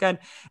 like sounds good.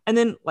 And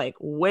then like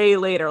way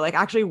later, like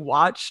actually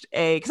watched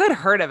because I'd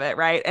heard of it,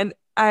 right? And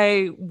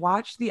I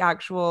watched the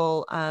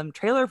actual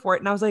trailer for it,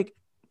 and I was like,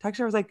 text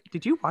her, I was like,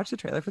 did you watch the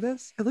trailer for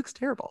this? It looks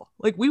terrible.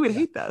 Like we would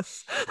hate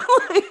this.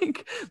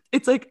 Like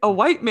it's like a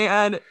white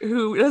man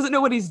who doesn't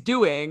know what he's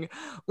doing,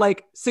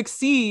 like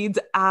succeeds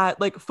at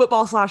like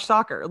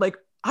football/soccer. Like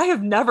I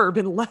have never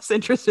been less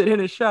interested in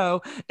a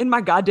show in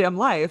my goddamn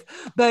life.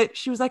 But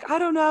she was like, I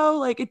don't know,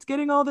 like it's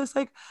getting all this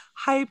like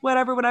hype,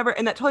 whatever.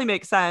 And that totally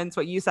makes sense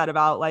what you said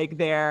about like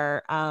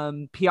their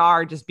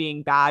PR just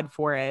being bad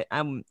for it.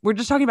 We're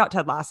just talking about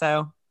Ted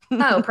Lasso.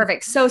 Oh,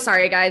 perfect. So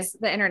sorry, guys.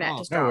 The internet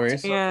just dropped. No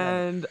worries.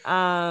 And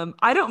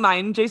I don't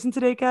mind Jason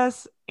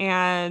Sudeikis,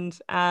 and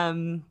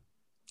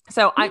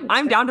so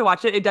I'm down to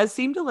watch it. It does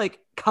seem to like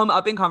come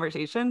up in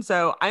conversation,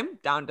 so I'm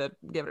down to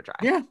give it a try.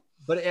 Yeah,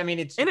 but I mean,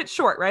 it's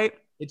short, right?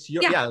 It's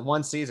your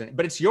 1 season,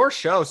 but it's your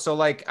show. So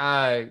like,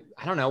 I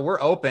don't know,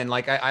 we're open.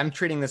 Like I'm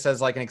treating this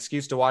as like an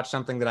excuse to watch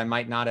something that I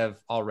might not have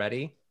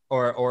already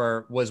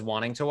or was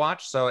wanting to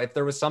watch. So if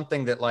there was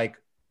something that like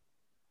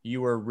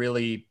you were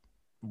really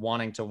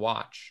wanting to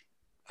watch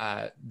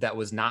that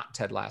was not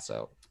Ted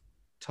Lasso,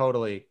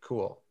 totally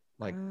cool.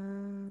 Like,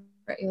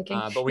 but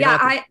we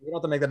don't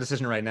have to make that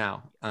decision right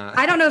now.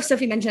 I don't know if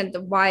Sophie mentioned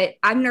why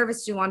I'm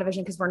nervous to do WandaVision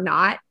because we're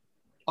not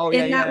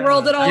in that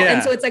world at all. Yeah.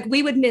 And so it's like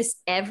we would miss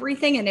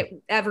everything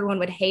and everyone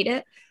would hate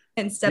it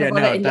instead of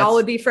love it, and y'all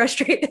would be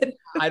frustrated.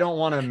 I don't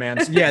want to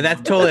mansplain. Yeah,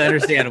 that's totally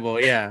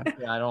understandable. Yeah.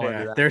 I don't want to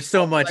do that. There's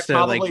so much to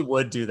probably like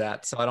would do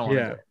that, so I don't want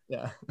to do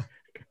it.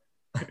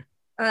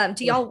 Yeah.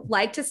 Do y'all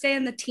like to stay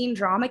in the teen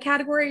drama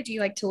category, or do you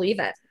like to leave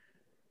it?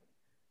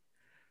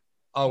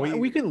 Oh,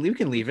 we can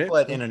leave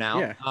it in and out.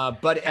 Yeah.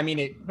 But I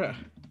mean,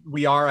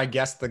 we are, I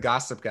guess, the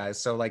gossip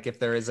guys. So like, if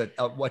there is a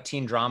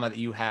teen drama that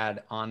you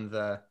had on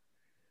the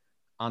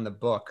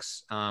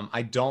books,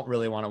 I don't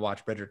really want to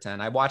watch Bridgerton.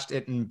 I watched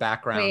it in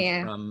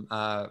background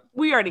from.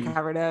 We already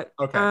covered it.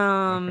 Okay.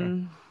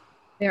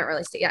 We haven't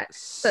released it yet.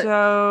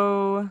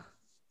 So.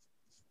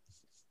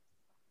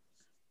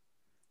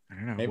 I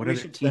don't know. Maybe we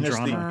should finish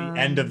the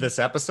end of this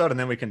episode, and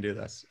then we can do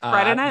this.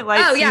 Friday Night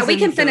Lights. Oh yeah, we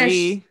can 3.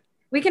 finish.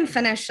 We can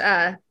finish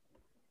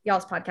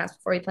y'all's podcast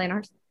before we play in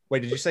ours.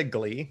 Wait, did you say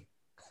Glee?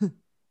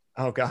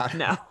 Oh God,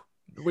 no,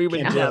 we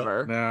would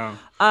never.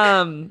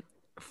 No.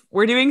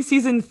 We're doing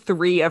season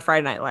 3 of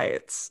Friday Night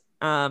Lights.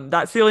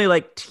 That's the only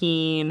like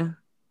teen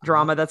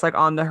drama that's like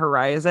on the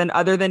horizon,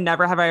 other than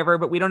Never Have I Ever.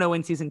 But we don't know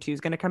when season 2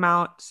 is going to come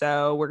out,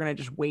 so we're gonna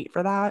just wait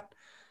for that.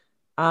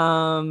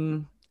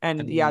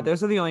 And yeah,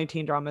 those are the only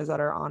teen dramas that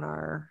are on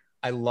our.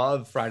 I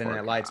love Friday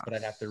Night Lights, but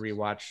I'd have to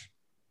rewatch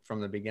from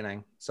the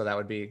beginning. So that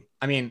would be,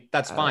 I mean,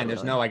 that's fine.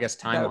 There's no, I guess,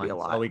 timeline.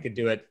 So we could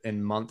do it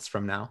in months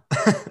from now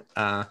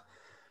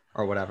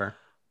or whatever.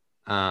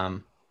 I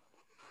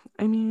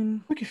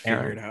mean, we can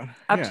figure it out.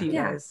 Up to you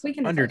guys. We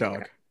can.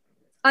 Underdog.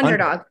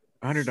 Underdog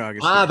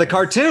is the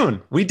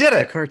cartoon. We did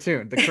it.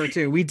 The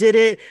cartoon. We did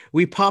it.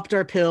 We popped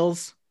our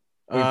pills.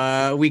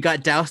 We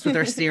got doused with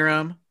our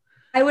serum.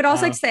 I would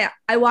also like to say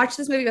I watched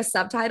this movie with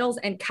subtitles,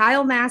 and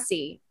Kyle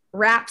Massey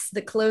raps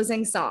the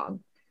closing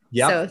song.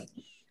 Yeah. So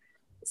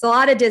it's a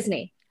lot of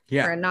Disney.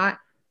 Yeah. Or not.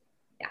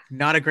 Yeah.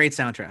 Not a great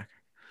soundtrack.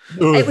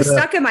 It was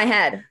stuck in my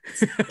head.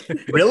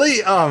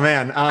 Really? Oh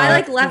man. I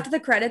like left the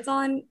credits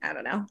on. I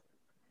don't know.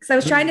 So I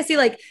was trying to see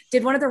like,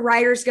 did one of the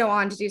writers go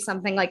on to do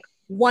something like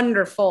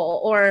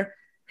wonderful, or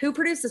who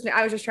produced this movie?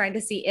 I was just trying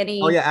to see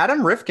any. Oh yeah,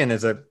 Adam Rifkin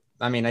is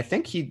I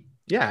think he's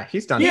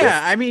done.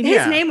 Yeah, I mean,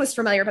 his name was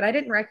familiar, but I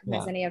didn't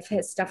recognize any of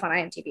his stuff on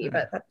IMDb.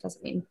 But that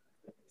doesn't mean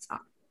it's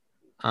not.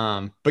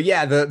 But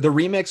yeah, the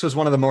remix was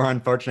one of the more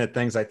unfortunate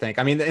things, I think.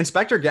 I mean, the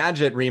Inspector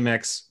Gadget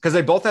remix, because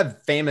they both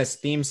have famous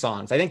theme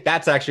songs. I think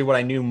that's actually what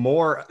I knew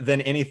more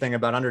than anything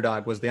about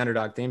Underdog was the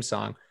Underdog theme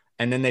song.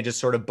 And then they just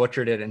sort of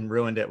butchered it and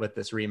ruined it with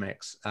this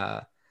remix.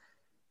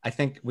 I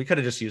think we could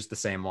have just used the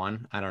same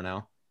one. I don't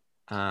know.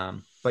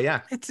 But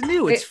yeah. It's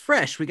new. It's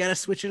fresh. We got to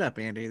switch it up,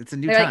 Andy. It's a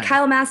new time. Like,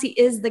 Kyle Massey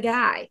is the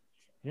guy.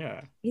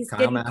 Yeah. He's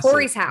getting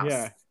Corey's house.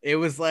 Yeah. It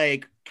was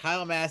like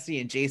Kyle Massey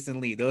and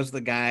Jason Lee. Those are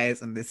the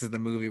guys, and this is the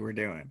movie we're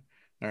doing.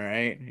 All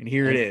right. And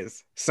here it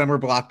is. Summer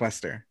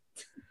blockbuster.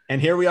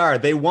 And here we are.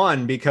 They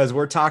won because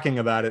we're talking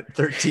about it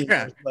 14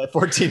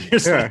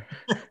 years later.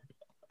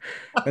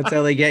 That's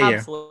how they get you.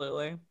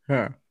 Absolutely.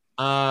 Huh.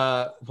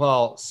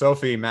 Well,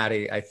 Sophie,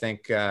 Maddie, I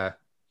think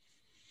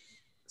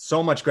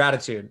so much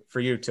gratitude for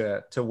you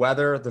to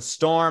weather the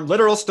storm,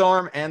 literal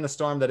storm, and the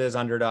storm that is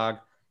Underdog,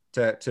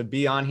 to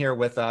be on here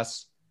with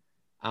us.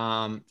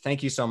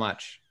 Thank you so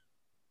much.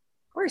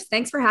 Of course.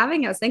 Thanks for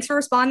having us. Thanks for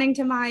responding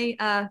to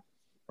my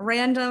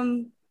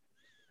random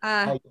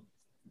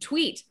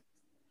tweet.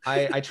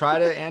 I try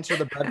to answer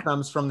the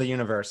breadcrumbs from the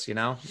universe, you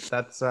know.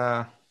 That's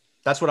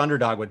what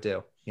Underdog would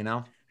do, you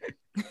know.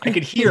 I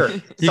could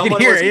hear.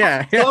 Someone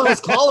was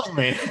calling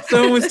me.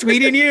 Someone was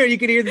tweeting you. You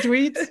could hear the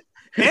tweets.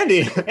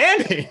 Andy. That's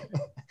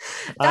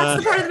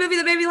the part of the movie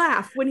that made me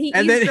laugh, when he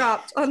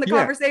eavesdropped on the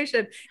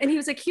conversation, and he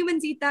was like,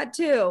 "Humans eat that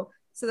too."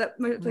 So that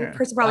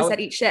person probably said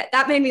 "eat shit."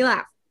 That made me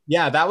laugh.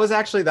 Yeah, that was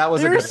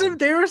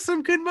there were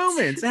some good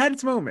moments. It had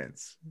its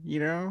moments. You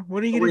know,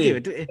 what are you gonna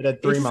do? It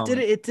had three moments.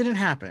 It didn't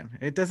happen.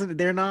 It doesn't.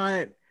 They're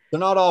not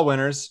all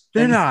winners.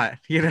 They're not.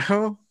 You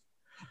know.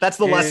 That's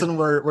the lesson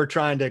we're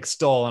trying to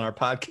extol on our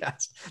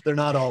podcast. They're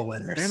not all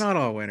winners. They're not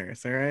all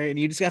winners, all right? And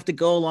you just have to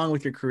go along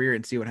with your career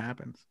and see what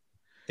happens.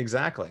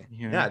 Exactly.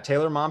 Yeah.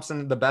 Taylor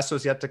Momsen, the best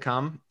was yet to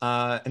come.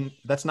 And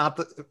that's not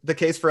the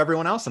case for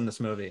everyone else in this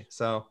movie.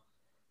 So,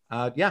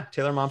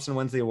 Taylor Momsen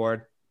wins the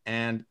award.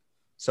 And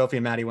Sophie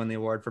and Maddie win the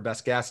award for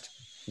Best Guest.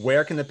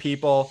 Where can the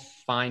people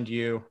find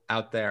you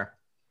out there?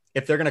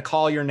 If they're going to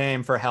call your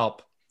name for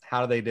help,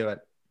 how do they do it?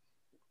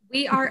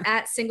 We are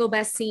at Single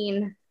Best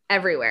Scene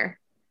everywhere.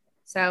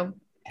 So,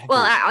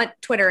 on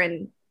Twitter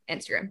and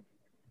Instagram.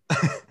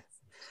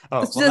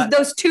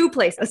 Those two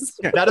places.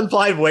 That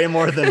implied way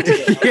more than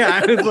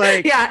I was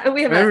like,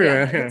 we have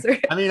everywhere.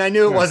 I mean, I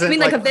knew it wasn't. I mean,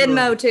 like a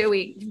Venmo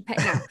too.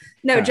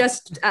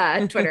 Just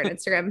Twitter and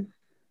Instagram.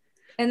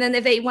 And then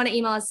if they want to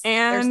email us,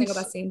 their Single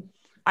Best Scene.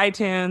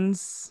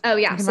 iTunes. Oh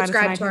yeah,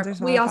 subscribe to our.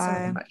 We also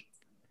have a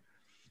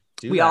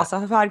podcast. We also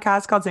have a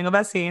podcast called Single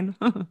Best Scene.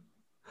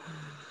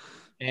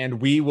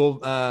 And we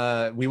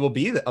will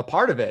be a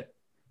part of it.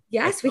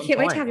 Yes, we can't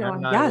wait to have you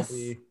on. Yes,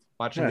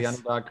 watching the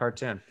Underdog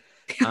cartoon.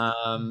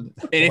 And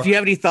if you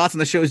have any thoughts on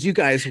the shows you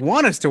guys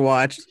want us to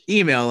watch,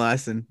 email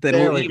us, and then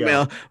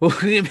we'll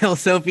email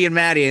Sophie and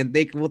Maddie, and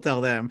we'll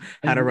tell them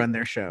how to run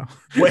their show.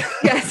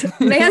 Yes,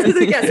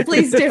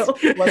 please do.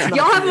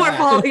 Y'all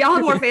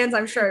have more fans,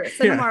 I'm sure.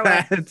 Send them our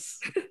way.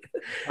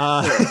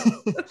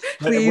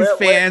 Please,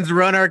 fans,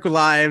 run our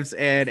lives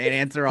and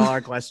answer all our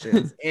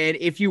questions. And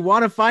if you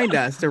want to find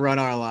us to run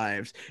our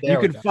lives, you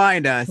can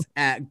find us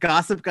at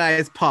Gossip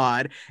Guys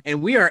Pod,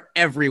 and we are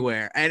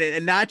everywhere.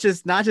 And not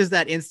just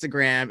that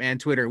Instagram and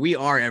Twitter. We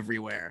are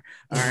everywhere.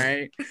 All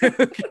right.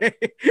 Okay.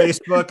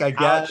 Facebook, I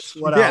guess.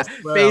 What else?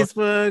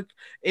 Facebook,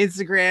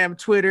 Instagram,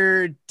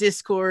 Twitter,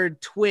 Discord,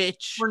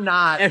 Twitch. We're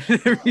not.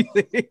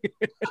 Everything.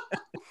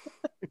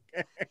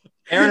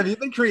 Aaron, have you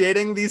been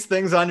creating these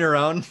things on your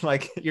own?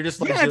 Like you're just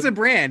like it's a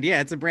brand.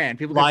 Yeah, it's a brand.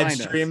 People live can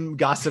find stream us.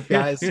 Gossip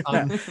Guys.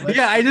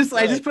 I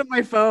just put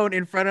my phone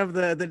in front of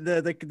the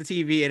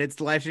TV, and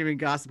it's live streaming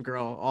Gossip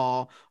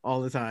Girl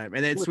all the time,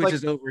 and then it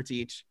switches over to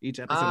each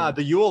episode.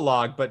 The Yule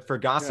log, but for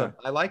gossip.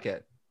 I like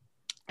it.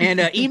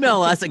 And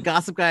email us at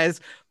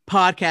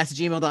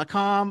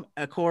gossipguyspodcast@gmail.com.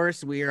 Of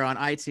course, we are on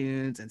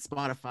iTunes and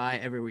Spotify,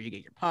 everywhere you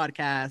get your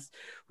podcasts.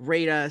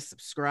 Rate us,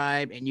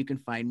 subscribe, and you can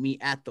find me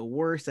at The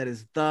Worst. That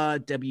is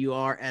the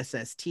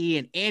WRSST.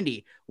 And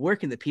Andy, where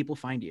can the people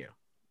find you?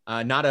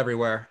 Not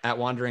everywhere. At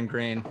Wandering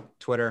Green,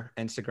 Twitter,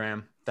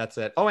 Instagram. That's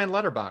it. Oh, and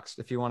Letterboxd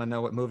if you want to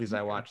know what movies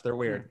I watch. They're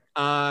weird.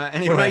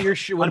 Anyway,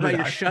 what about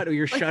your Shudder?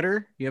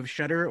 You have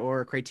Shudder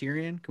or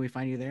Criterion? Can we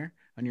find you there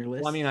on your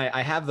list? Well, I mean,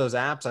 I have those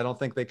apps. I don't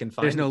think they can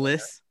find. There's no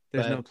list.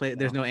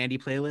 There's no Andy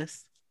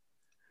playlist.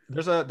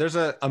 There's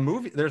a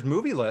movie. There's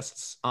movie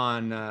lists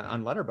on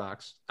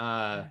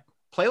Letterboxd.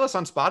 Playlists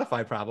on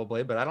Spotify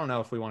probably, but I don't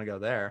know if we want to go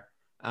there.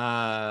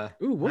 What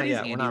is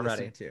Andy we're not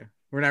ready to.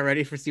 We're not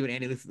ready for see what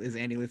Andy is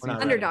Andy listening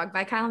to. Underdog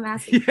by Kyle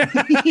Massey.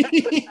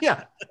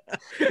 Yeah.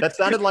 That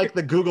sounded like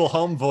the Google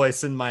Home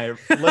voice in my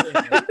living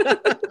room.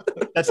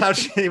 That's how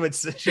she would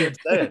say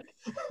it.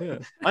 Yeah.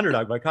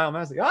 Underdog by Kyle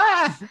Massey.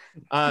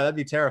 That'd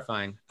be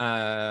terrifying.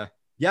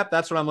 Yep,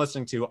 that's what I'm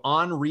listening to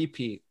on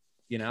repeat.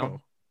 You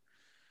know,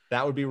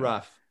 that would be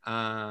rough.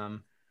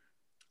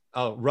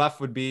 Rough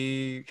would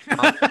be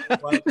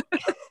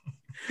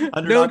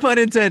no pun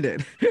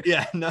intended.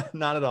 Yeah, no,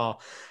 not at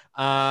all.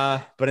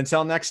 But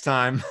until next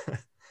time,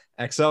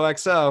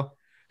 XOXO,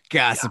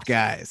 Gossip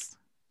Guys.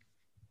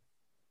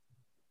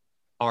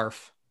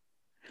 Arf.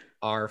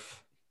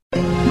 Arf.